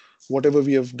 whatever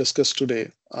we have discussed today,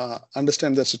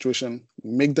 understand their situation,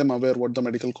 make them aware what the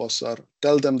medical costs are,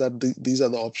 tell them that these are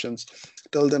the options,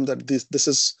 tell them that this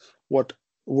is what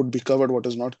would be covered, what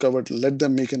is not covered. Let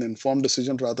them make an informed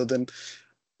decision, rather than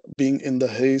being in the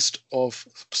haste of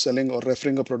selling or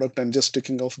referring a product and just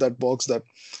ticking off that box, that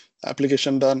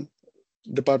application done,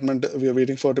 department, we are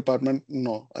waiting for department.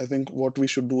 No, I think what we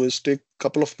should do is take a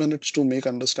couple of minutes to make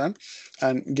understand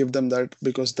and give them that,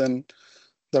 because then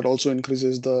that also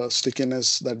increases the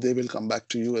stickiness, that they will come back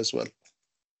to you as well.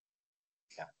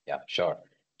 Yeah, yeah, sure.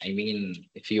 I mean,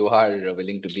 if you are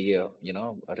willing to be a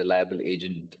reliable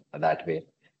agent that way,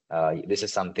 this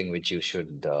is something which you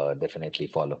should definitely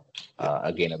follow. Yeah,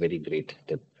 Again, a very great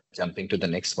tip. Jumping to the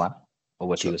next one.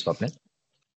 Over to you, sure. Swapnil.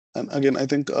 And again, I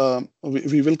think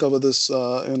we will cover this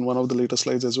in one of the later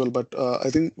slides as well. But I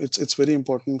think it's very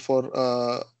important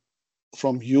for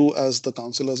from you as the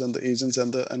counselors and the agents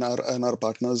and our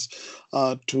partners,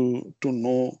 to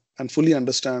know and fully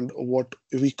understand what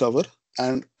we cover,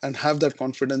 and have that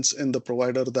confidence in the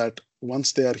provider, that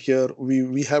once they are here,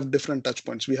 we have different touch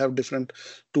points, we have different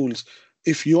tools.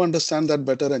 If you understand that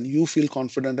better and you feel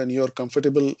confident and you're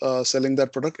comfortable selling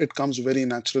that product, it comes very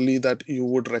naturally that you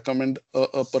would recommend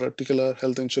a particular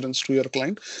health insurance to your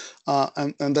client.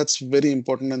 And that's very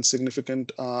important and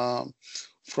significant,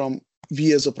 from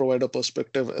we as a provider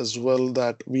perspective as well,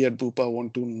 that we at Bupa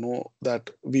want to know that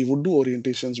we would do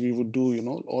orientations, we would do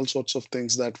all sorts of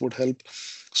things that would help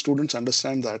students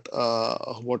understand that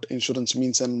what insurance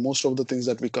means. And most of the things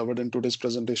that we covered in today's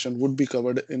presentation would be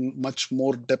covered in much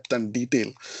more depth and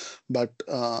detail. But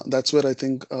that's where I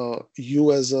think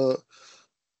you as a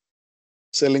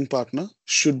selling partner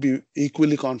should be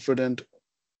equally confident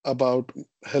about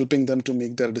helping them to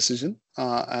make their decision,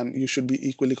 and you should be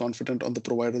equally confident on the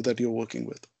provider that you're working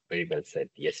with. Very well said.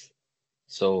 Yes.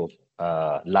 So,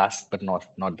 last but not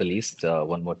the least,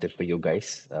 one more tip for you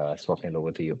guys. Swapnil,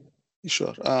 over to you.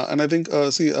 Sure. And I think,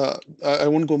 see, I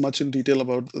won't go much in detail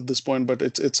about this point, but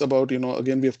it's about,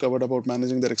 again, we have covered about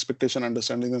managing their expectation,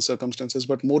 understanding their circumstances.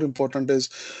 But more important is,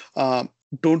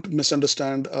 don't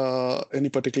misunderstand any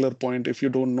particular point. If you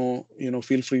don't know,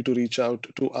 feel free to reach out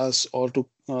to us or to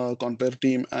Compare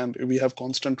team, and we have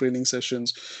constant training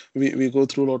sessions. We go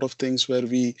through a lot of things where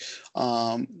we,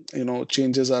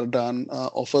 changes are done,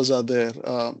 offers are there.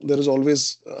 There is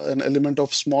always an element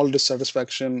of small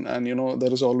dissatisfaction, and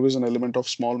there is always an element of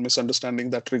small misunderstanding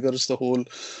that triggers the whole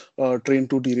train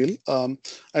to derail.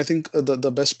 I think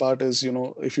the best part is,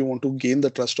 if you want to gain the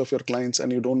trust of your clients and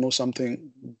you don't know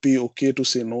something, be okay to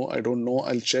say no, I don't know,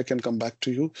 I'll check and come back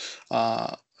to you.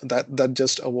 That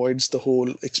just avoids the whole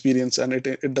experience, and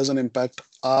it doesn't impact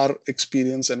our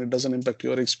experience, and it doesn't impact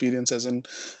your experience as an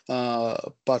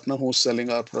partner who's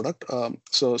selling our product.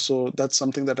 So that's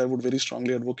something that I would very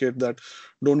strongly advocate, that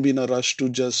don't be in a rush to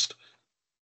just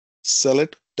sell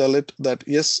it, tell it that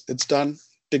yes, it's done,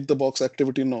 tick the box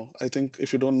activity. No, I think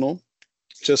if you don't know,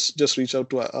 just reach out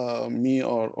to me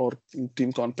or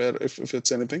team Compare if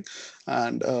it's anything,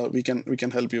 and we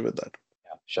can help you with that.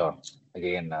 Yeah, sure.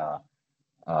 Again,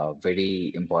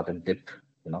 very important tip.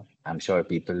 I'm sure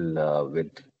people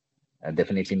would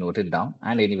definitely note it down.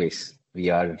 And anyways, we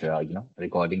are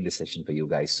recording this session for you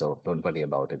guys, so don't worry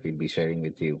about it. We'll be sharing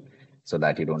with you so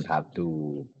that you don't have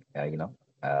to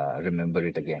remember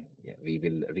it again. Yeah, we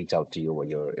will reach out to you over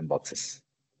your inboxes.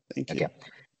 Thank you. Okay.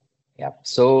 Yeah.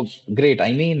 So great.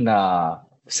 I mean,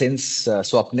 since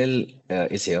Swapnil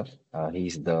is here,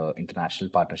 he's the International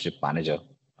Partnership Manager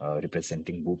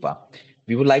representing Bupa.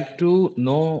 We would like to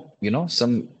know,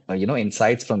 some,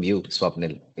 insights from you,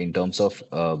 Swapnil, in terms of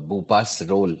Bupa's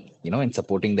role in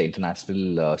supporting the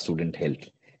international student health.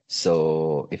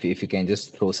 So if you can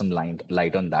just throw some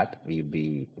light on that, we'd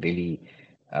be really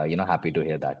happy to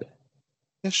hear that.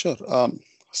 Yeah, sure.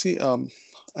 See,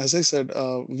 as I said,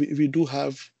 we do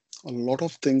have a lot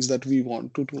of things that we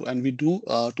want to do, and we do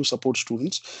to support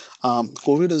students.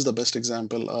 COVID is the best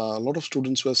example. A lot of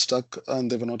students were stuck,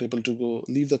 and they were not able to go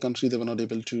leave the country. They were not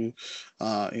able to,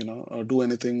 do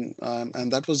anything,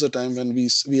 and that was the time when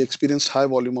we experienced high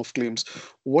volume of claims.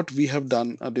 What we have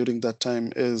done during that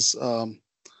time is.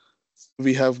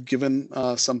 We have given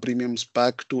some premiums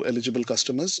back to eligible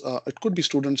customers. It could be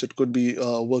students, it could be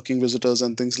working visitors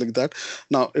and things like that.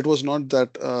 Now, it was not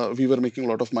that we were making a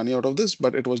lot of money out of this,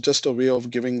 but it was just a way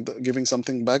of giving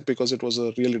something back because it was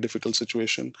a really difficult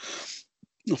situation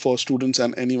for students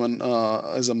and anyone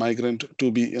as a migrant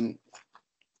to be in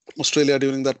Australia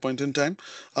during that point in time.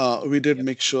 We did Yep.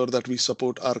 make sure that we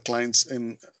support our clients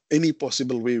in any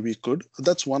possible way we could.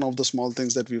 That's one of the small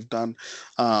things that we've done.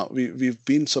 We've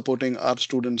been supporting our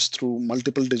students through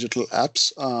multiple digital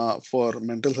apps for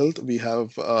mental health. We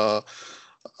have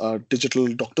digital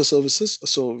doctor services.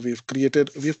 So we've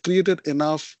created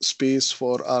enough space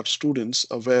for our students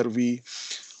where we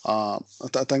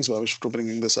thanks, Bhavish, for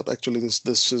bringing this up. Actually, this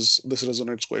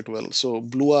resonates quite well. So,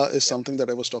 Blua is Yep. something that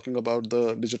I was talking about,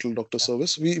 the digital doctor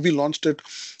service. We launched it,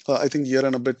 I think, year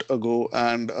and a bit ago,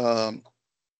 and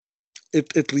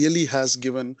it really has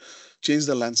changed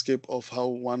the landscape of how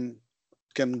one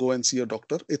can go and see a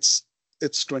doctor. It's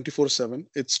 24/7.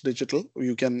 It's digital.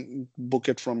 You can book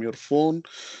it from your phone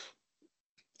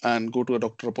and go to a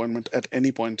doctor appointment at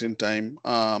any point in time.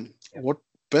 Yep. What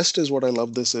best is what I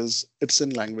love this is it's in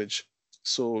language.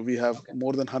 So we have Okay.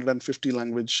 more than 150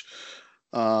 language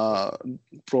Wow. uh,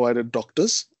 provided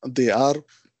doctors. They are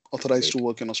authorized to Great.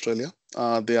 work in Australia.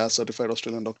 They are certified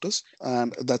Australian doctors,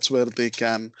 and that's where they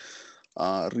can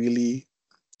really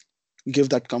give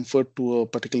that comfort to a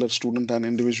particular student and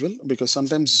individual, because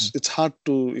sometimes Mhm. it's hard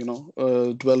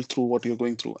to dwell through what you're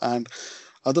going through. And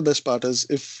other best part is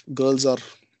if girls are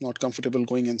not comfortable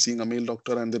going and seeing a male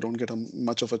doctor and they don't get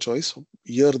much of a choice,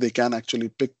 here they can actually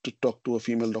pick to talk to a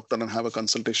female doctor and have a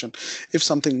consultation. If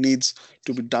something needs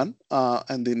to be done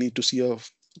and they need to see a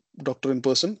doctor in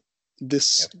person, this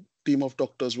Yep. team of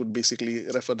doctors would basically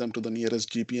refer them to the nearest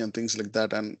GP and things like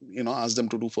that, and ask them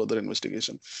to do further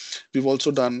investigation. We've also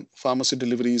Wow. done pharmacy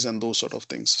deliveries and those sort of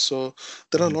things. So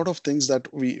there are a Mhm. lot of things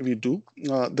that we do.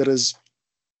 There is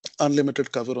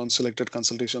unlimited cover on selected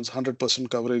consultations,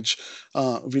 100% coverage.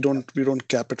 We Yep. don't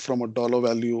cap it from a dollar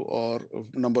value or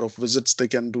number of visits they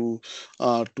can do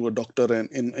to a doctor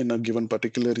in a given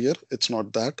particular year. It's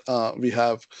not that. We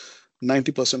have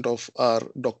 90% of our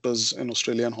doctors in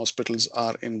Australian hospitals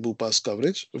are in Bupa's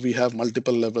coverage. We have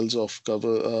multiple levels of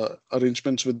cover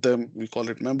arrangements with them. We call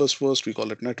it members first, we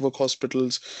call it network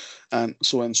hospitals, and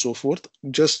so forth,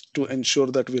 just to ensure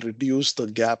that we reduce the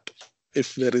gap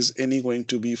if there is any going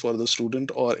to be for the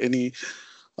student or any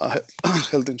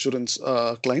health insurance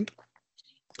client.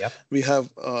 Yep. We have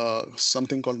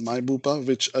something called MyBupa,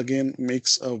 which again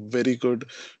makes a very good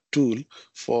tool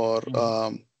for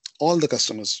Mhm. all the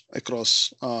customers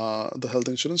across the health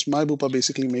insurance. MyBupa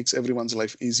basically makes everyone's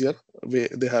life easier.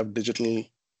 They have digital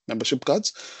membership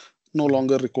cards, no Mhm.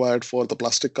 longer required for the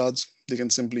plastic cards. They can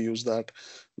simply use that.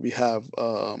 We have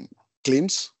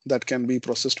claims that can be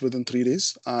processed within 3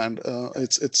 days, and Yep.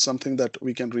 it's something that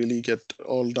we can really get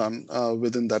all done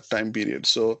within that time period.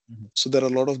 So Mhm. there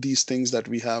are a lot of these things that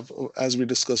we have. As we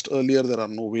discussed earlier, there are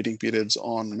no waiting periods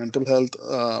on mental health.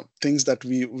 Things that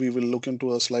we will look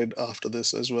into a slide after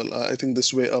this as well. I think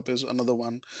this way up is another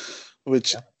one,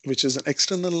 which Yep. which is an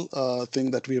external thing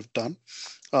that we have done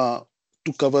uh,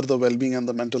 to cover the well-being and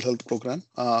the mental health program,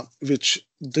 which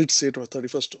did say to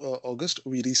 31st August.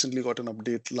 We recently got an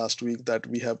update last week that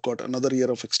we have got another year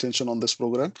of extension on this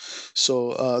program.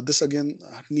 So this again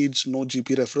needs no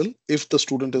GP referral. If the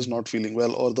student is Mhm. not feeling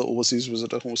well, or the overseas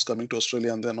visitor who is coming to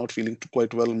Australia and they're not feeling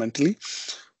quite well mentally,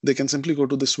 they can simply go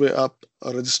to this way up,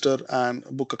 register, and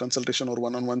book a consultation or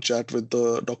one-on-one chat with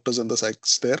the doctors and the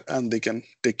psychs there, and they can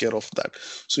take care of that.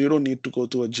 So you don't need to go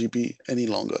to a GP any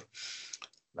longer.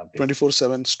 Lovely.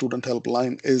 24/7 student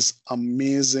helpline is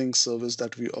amazing service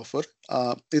that we offer.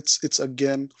 It's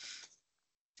again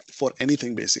for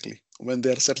anything basically. When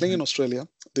they are settling in Mhm. Australia,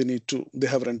 they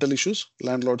have rental issues,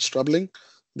 landlord's troubling,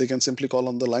 they can simply call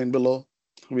on the line below.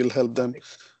 We'll help them. Lovely.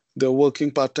 They're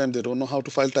working part time, they don't know how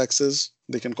to file taxes,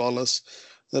 they can call us.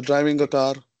 They're driving a Great.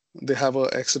 car, they have an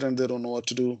accident, they don't know what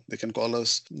to do, they can call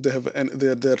us. They have, and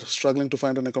they're struggling to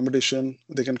find an accommodation,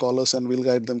 they can call us and we'll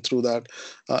guide them through that.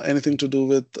 Anything to do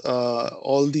with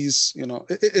all these,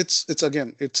 it's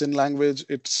again, it's in language,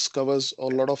 it covers a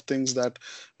lot of things that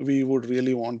we would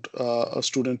really want a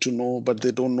student to know, but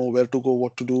they don't know where to go,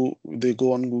 what to do. They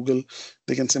go on Google,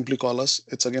 they can simply call us.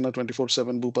 It's again a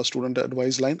 24/7 Bupa student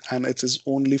advice line, and it is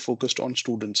only focused on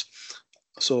students,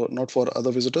 so not for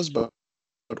other visitors, but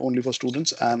only for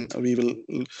students. And we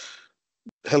will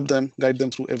help them, guide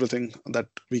them through everything that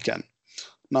we can.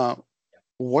 Now,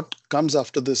 what comes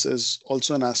after this is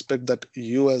also an aspect that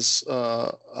you, as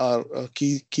our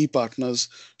key partners,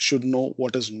 should know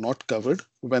what is not covered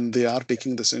when they are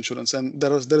taking this insurance. And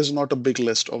there is not a big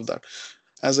list of that.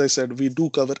 As I said, we do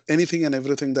cover anything and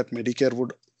everything that Medicare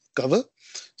would cover.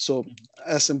 So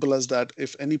as simple as that,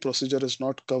 if any procedure is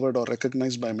not covered or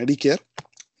recognized by Medicare,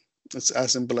 it's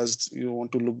as simple as you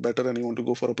want to look better and you want to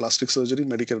go for a plastic surgery,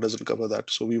 Medicare doesn't cover that,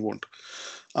 so we won't.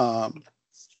 Um,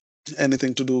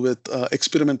 Anything to do with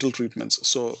experimental treatments.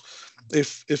 So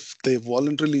if they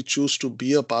voluntarily choose to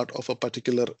be a part of a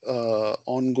particular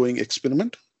ongoing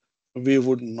experiment, we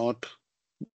would not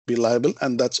be liable.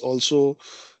 And that's also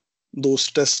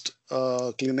those test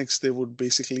clinics, they would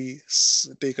basically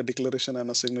take a declaration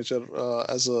and a signature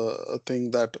as a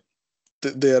thing that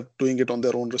they are doing it on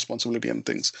their own responsibility and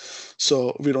things.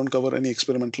 So we don't cover any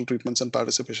experimental treatments and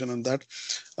participation in that.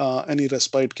 Any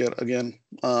respite care, again,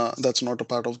 that's not a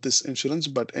part of this insurance,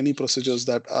 but any procedures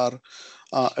that are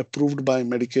approved by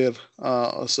Medicare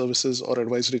services or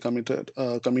advisory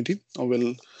committee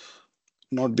will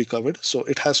not be covered. So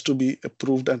it has to be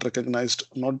approved and recognized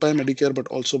not by Medicare but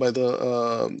also by the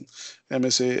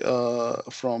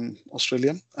MSA from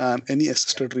Australia, and any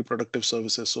assisted reproductive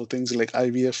services. So things like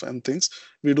IVF and things,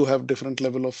 we do have different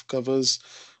level of covers,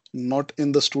 not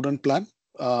in the student plan.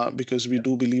 Because we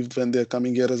do believe when they're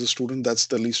coming here as a student, that's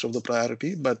the least of the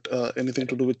priority. But anything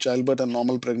to do with childbirth and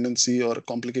normal pregnancy or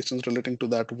complications relating to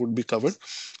that would be covered.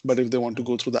 But if they want to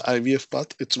go through the IVF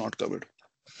path, it's not covered.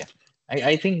 Yeah,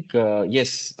 I think,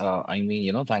 yes, I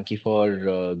mean, thank you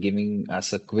for giving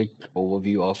us a quick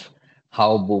overview of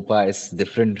how Bupa is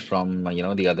different from,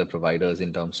 the other providers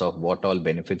in terms of what all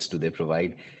benefits do they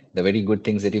provide. The very good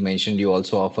things that you mentioned, you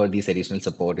also offer these additional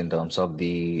support in terms of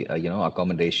the,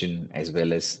 accommodation as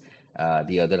well as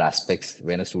the other aspects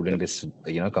when a student Yep. is,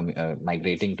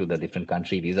 migrating to the different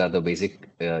country. These are the basic,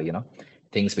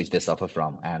 things which they suffer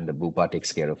from, and the Bupa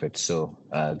takes care of it. So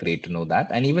great to know that.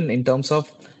 And even in terms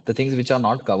of the things which are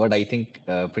not covered, I think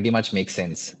pretty much makes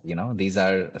sense. These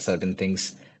are certain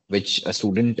things which a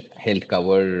student health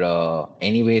cover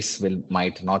anyways will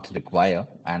might not require.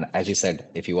 And as you said,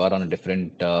 if you are on a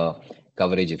different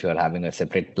coverage, if you are having a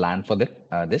separate plan for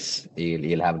this,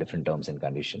 you'll have different terms and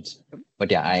conditions. But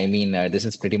yeah, I mean, this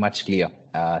is pretty much clear.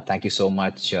 Thank you so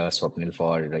much, Swapnil,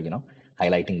 for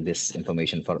highlighting this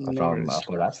information No worries.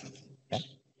 for us. Yeah.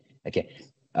 Okay.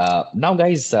 Now,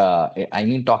 guys, I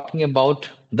mean, talking about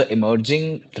the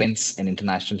emerging trends in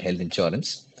international health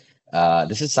insurance,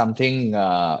 this is something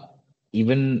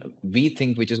even we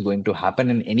think which is going to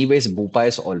happen. And anyways, Bupa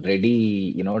is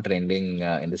already, trending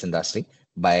in this industry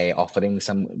by offering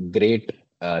some great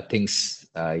things,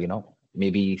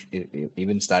 maybe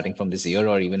even starting from this year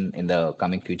or even in the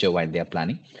coming future while they are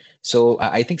planning. So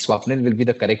I think Swapnil will be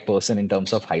the correct person in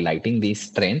terms of highlighting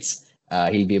these trends.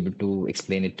 He'll be able to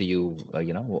explain it to you,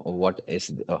 what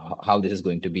is how this is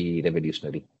going to be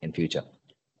revolutionary in future.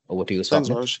 Over to you, Thanks,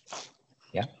 Swapnil. Vash.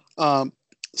 Yeah. Um,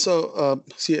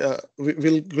 see,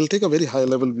 we'll take a very high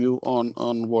level view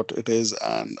on what it is,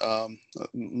 and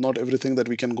not everything that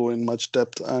we can go in much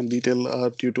depth and detail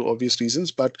due to obvious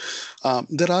reasons. But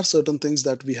there are certain things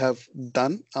that we have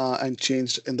done and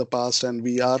changed in the past, and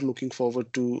we are looking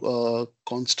forward to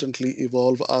constantly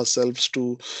evolve ourselves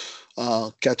to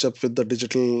catch up with the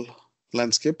digital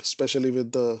landscape, especially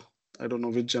with the, I don't know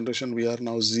which generation we are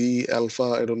now, Z, Alpha,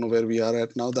 I don't know where we are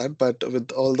at now that, but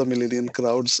with all the millennial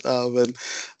crowds, when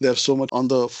they're so much on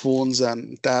the phones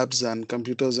and tabs and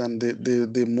computers, and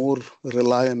they more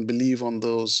rely and believe on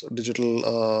those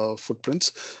digital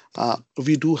footprints.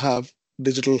 We do have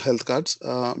digital health cards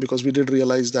because we did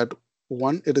realize that,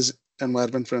 one, it is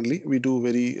environment friendly. We do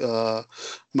very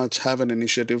much have an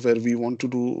initiative where we want to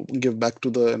do give back to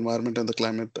the environment and the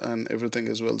climate and everything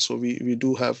as well. So we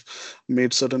do have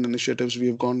made certain initiatives. We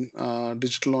have gone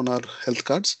digital on our health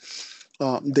cards.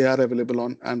 They are available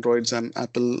on Androids and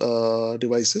Apple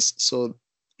devices. So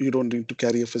you don't need to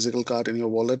carry a physical card in your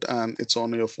wallet, and it's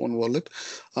on your phone wallet.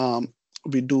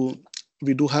 We do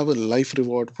we do have a life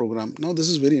reward program. Now, this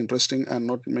is very interesting, and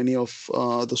not many of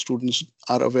the students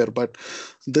are aware, but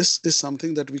this is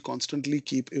something that we constantly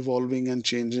keep evolving and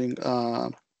changing.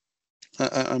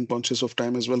 I'm conscious of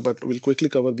time as well, but we'll quickly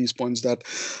cover these points. That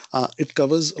it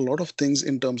covers a lot of things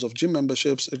in terms of gym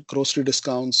memberships, grocery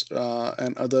discounts,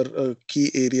 and other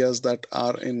key areas that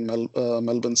are in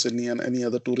Melbourne, Sydney, and any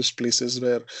other tourist places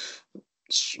where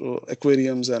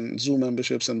aquariums and zoo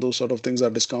memberships and those sort of things are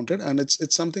discounted, and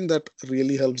it's something that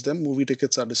really helps them. Movie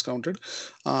tickets are discounted.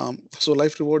 So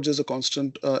Life Rewards is a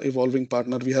constant evolving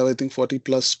partner. We have, I think, 40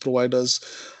 plus providers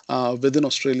within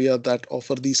Australia that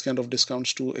offer these kind of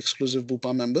discounts to exclusive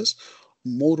Bupa members.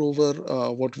 Moreover,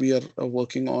 what we are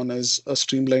working on is a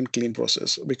streamlined claim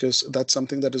process, because that's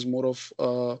something that is more of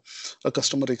a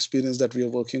customer experience that we are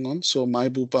working on. So My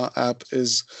Bupa app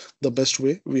is the best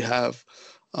way. We have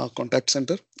contact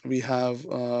center. We have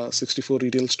 64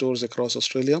 retail stores across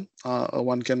Australia.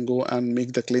 One can go and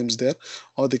make the claims there,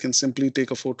 or they can simply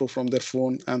take a photo from their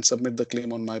phone and submit the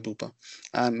claim on MyBupa,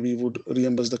 and we would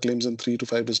reimburse the claims in 3 to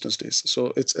 5 business days.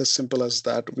 So it's as simple as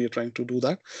that. We are trying to do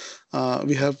that.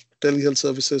 We have telehealth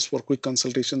services for quick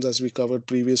consultations, as we covered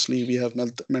previously. We have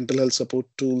mental health support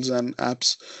tools and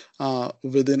apps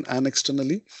within and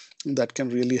externally that can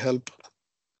really help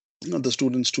the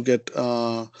students to get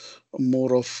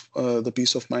more of the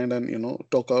peace of mind, and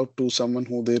talk out to someone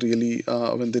who they really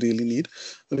when they really need.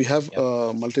 We have Yep.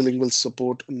 multilingual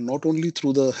support not only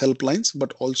through the helplines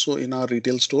but also in our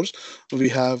retail stores. We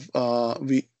have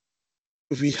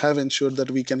ensured that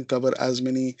we can cover as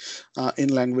many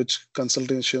in-language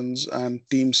consultations and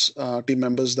team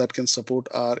members that can support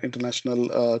our international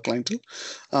clientele.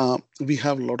 We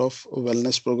have a lot of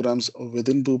wellness programs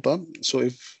within Bupa. So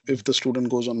if the student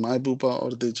goes on My Bupa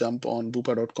or they jump on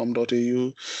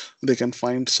bupa.com.au, they can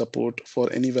find support for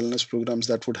any wellness programs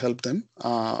that would help them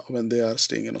when they are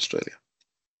staying in Australia.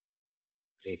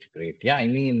 Great, great. Yeah, I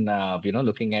mean,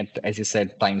 looking at, as you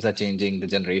said, times are changing, the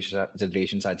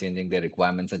generations are changing, their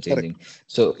requirements are Correct. changing.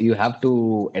 So you have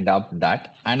to adapt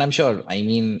that. And I'm sure, I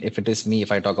mean, if it is me,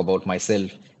 if I talk about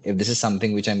myself, if this is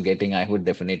something which I'm getting, I would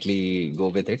definitely go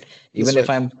with it. That's Even if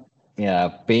right. I'm, yeah,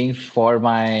 paying for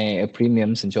my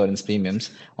premiums, insurance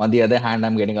premiums. On the other hand,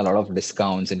 I'm getting a lot of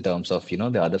discounts in terms of,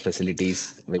 the other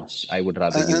facilities which I would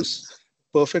rather And use.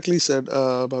 perfectly said,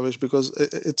 Bhavesh, because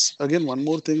it's again one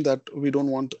more thing that we don't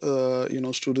want,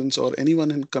 students or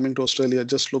anyone coming to Australia.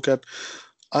 Just look at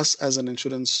us as an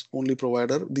insurance only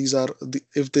provider. These are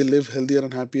if they live healthier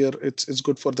and happier, it's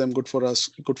good for them, good for us,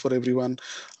 good for everyone,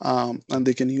 and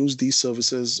they can use these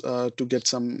services to get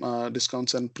some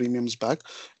discounts and premiums back.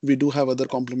 We do have other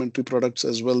complementary products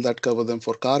as well that cover them.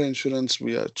 For car insurance,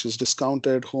 we are just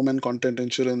discounted home and content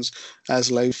insurance.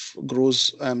 As life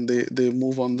grows and they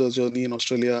move on the journey in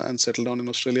Australia and settle down in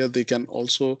Australia, they can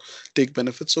also take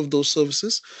benefits of those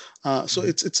services. So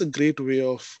it's a great way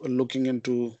of looking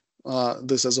into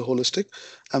this as a holistic,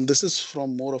 and this is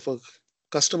from more of a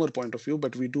customer point of view.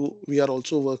 But we are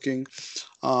also working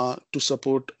to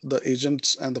support the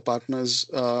agents and the partners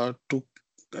to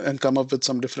and come up with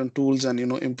some different tools, and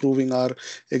improving our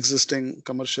existing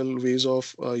commercial ways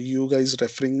of you guys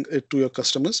referring it to your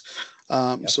customers.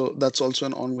 Yep. So that's also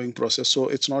an ongoing process. So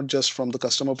it's not just from the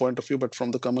customer point of view, but from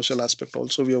the commercial aspect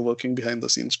also, we are working behind the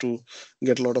scenes to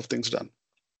get a lot of things done.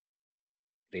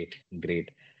 Great, great.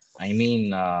 I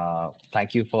mean,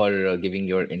 thank you for giving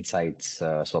your insights,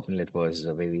 Swapnil. It was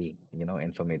very,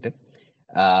 informative.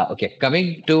 Okay,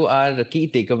 coming to our key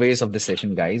takeaways of the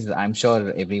session, guys. I'm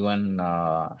sure everyone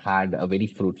had a very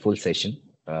fruitful session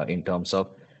in terms of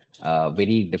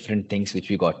very different things which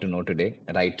we got to know today,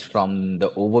 right? From the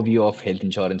overview of health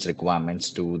insurance requirements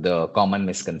to the common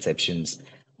misconceptions.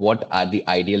 What are the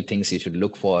ideal things you should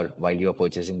look for while you are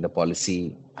purchasing the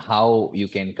policy? How you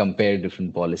can compare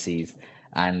different policies,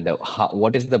 and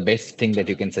what is the best thing that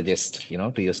you can suggest,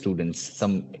 to your students?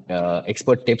 Some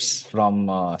expert tips from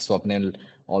Swapnil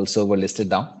also were listed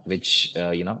down, which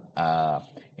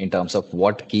in terms of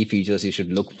what key features you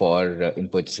should look for in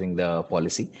purchasing the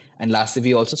policy. And lastly,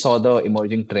 we also saw the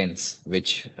emerging trends,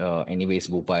 which anyways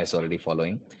Bupa is already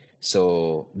following.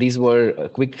 So these were a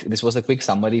quick. This was a quick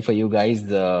summary for you guys.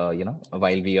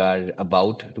 While we are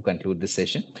about to conclude this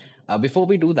session, before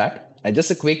we do that,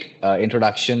 just a quick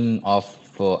introduction of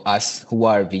us. Who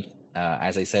are we?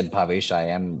 As I said, Bhavesh, I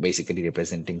am basically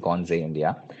representing KONZE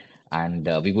India, and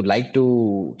we would like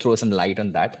to throw some light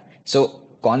on that. So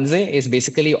KONZE is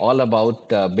basically all about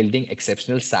building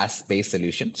exceptional SaaS-based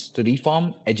solutions to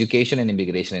reform education and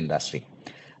immigration industry.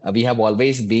 We have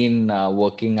always been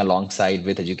working alongside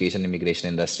with education immigration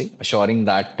industry, assuring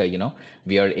that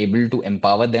we are able to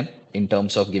empower them in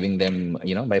terms of giving them,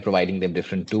 by providing them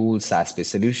different tools,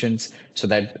 SaaS-based solutions, so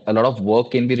that a lot of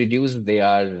work can be reduced. They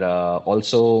are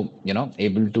also,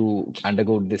 able to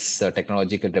undergo this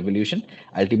technological revolution,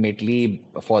 ultimately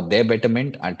for their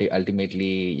betterment,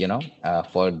 ultimately,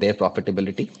 for their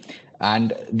profitability.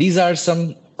 And these are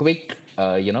some quick,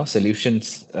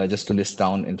 solutions just to list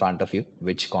down in front of you,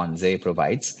 which KONZE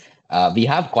provides. We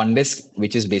have Condesk,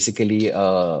 which is basically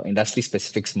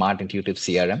industry-specific smart intuitive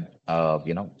CRM.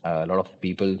 A lot of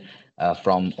people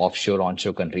from offshore,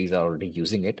 onshore countries are already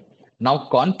using it. Now,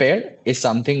 Compare is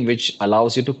something which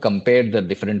allows you to compare the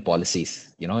different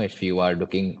policies. If you are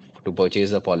looking to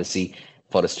purchase a policy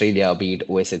for Australia, be it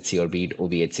OSHC or be it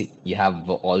OBHC, you have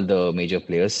all the major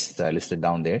players listed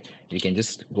down there. You can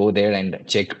just go there and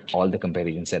check all the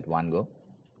comparisons at one go.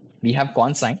 We have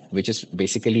Consign, which is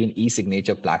basically an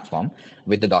e-signature platform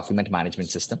with the document management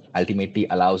system. Ultimately,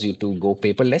 allows you to go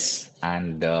paperless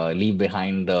and leave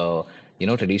behind the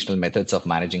traditional methods of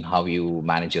managing how you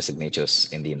manage your signatures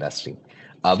in the industry.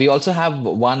 We also have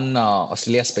one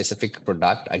Australia-specific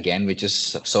product again, which is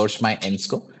Search My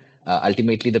ENSCO.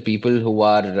 Ultimately, the people who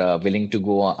are willing to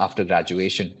go after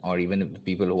graduation, or even the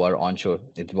people who are onshore,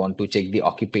 if want to check the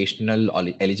occupational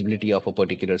eligibility of a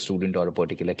particular student or a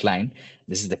particular client,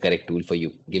 this is the correct tool for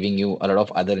you, giving you a lot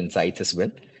of other insights as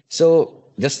well. So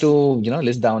just to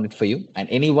list down it for you, and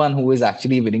anyone who is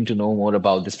actually willing to know more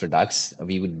about these products,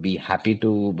 we would be happy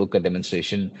to book a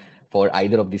demonstration for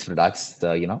either of these products,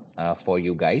 for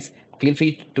you guys. Feel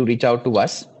free to reach out to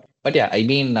us. But yeah, I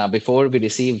mean, while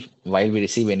we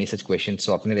receive any such questions,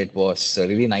 Swapnil, it was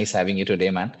really nice having you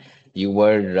today, man.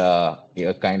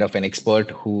 You're kind of an expert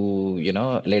who,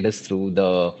 led us through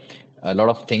a lot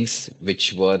of things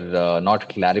which were not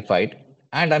clarified.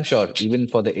 And I'm sure even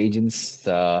for the agents,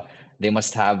 they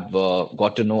must have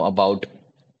got to know about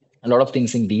a lot of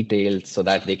things in detail so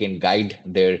that they can guide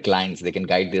their clients, they can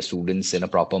guide their students in a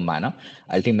proper manner,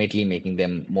 ultimately making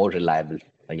them more reliable,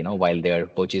 while they're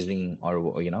purchasing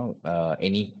or,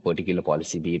 any particular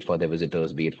policy, be it for the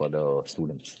visitors, be it for the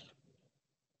students.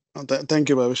 Thank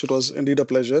you, Bhavish. It was indeed a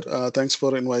pleasure. Thanks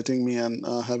for inviting me and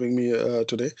having me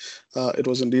today. It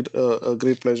was indeed a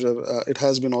great pleasure. It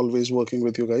has been always working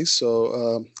with you guys,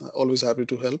 so always happy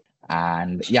to help.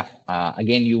 And yeah,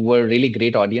 again, you were really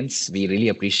great audience. We really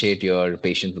appreciate your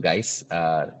patience, guys,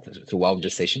 throughout the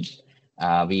session.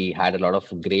 We had a lot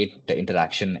of great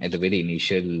interaction at the very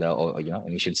initial, or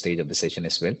initial stage of the session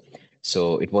as well.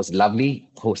 So it was lovely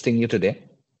hosting you today.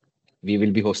 We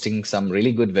will be hosting some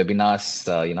really good webinars,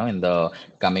 in the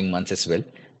coming months as well.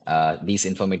 These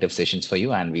informative sessions for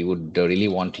you, and we would really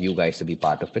want you guys to be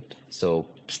part of it. So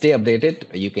stay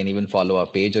updated. You can even follow our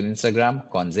page on Instagram,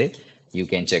 Konze. You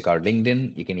can check our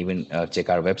LinkedIn. You can even check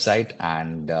our website,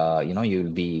 and you'll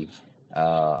be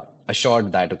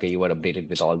assured that okay, you are updated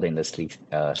with all the industry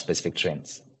specific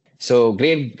trends. So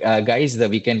great, guys.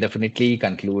 We can definitely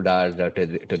conclude our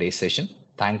today's session.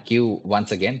 Thank you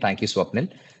once again. Thank you, Swapnil.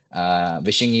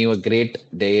 Wishing you a great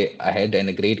day ahead and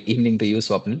a great evening to you,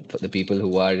 Swapnil. For the people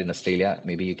who are in Australia,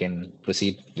 maybe you can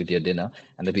proceed with your dinner,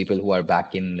 and the people who are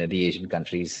back in the Asian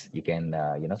countries, you can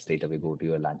straight away go to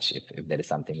your lunch if there is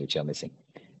something which you're missing.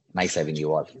 Nice having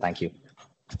you all. Thank you.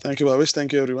 Thank you, Bhavish.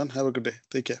 Thank you, everyone. Have a good day.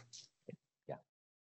 Take care.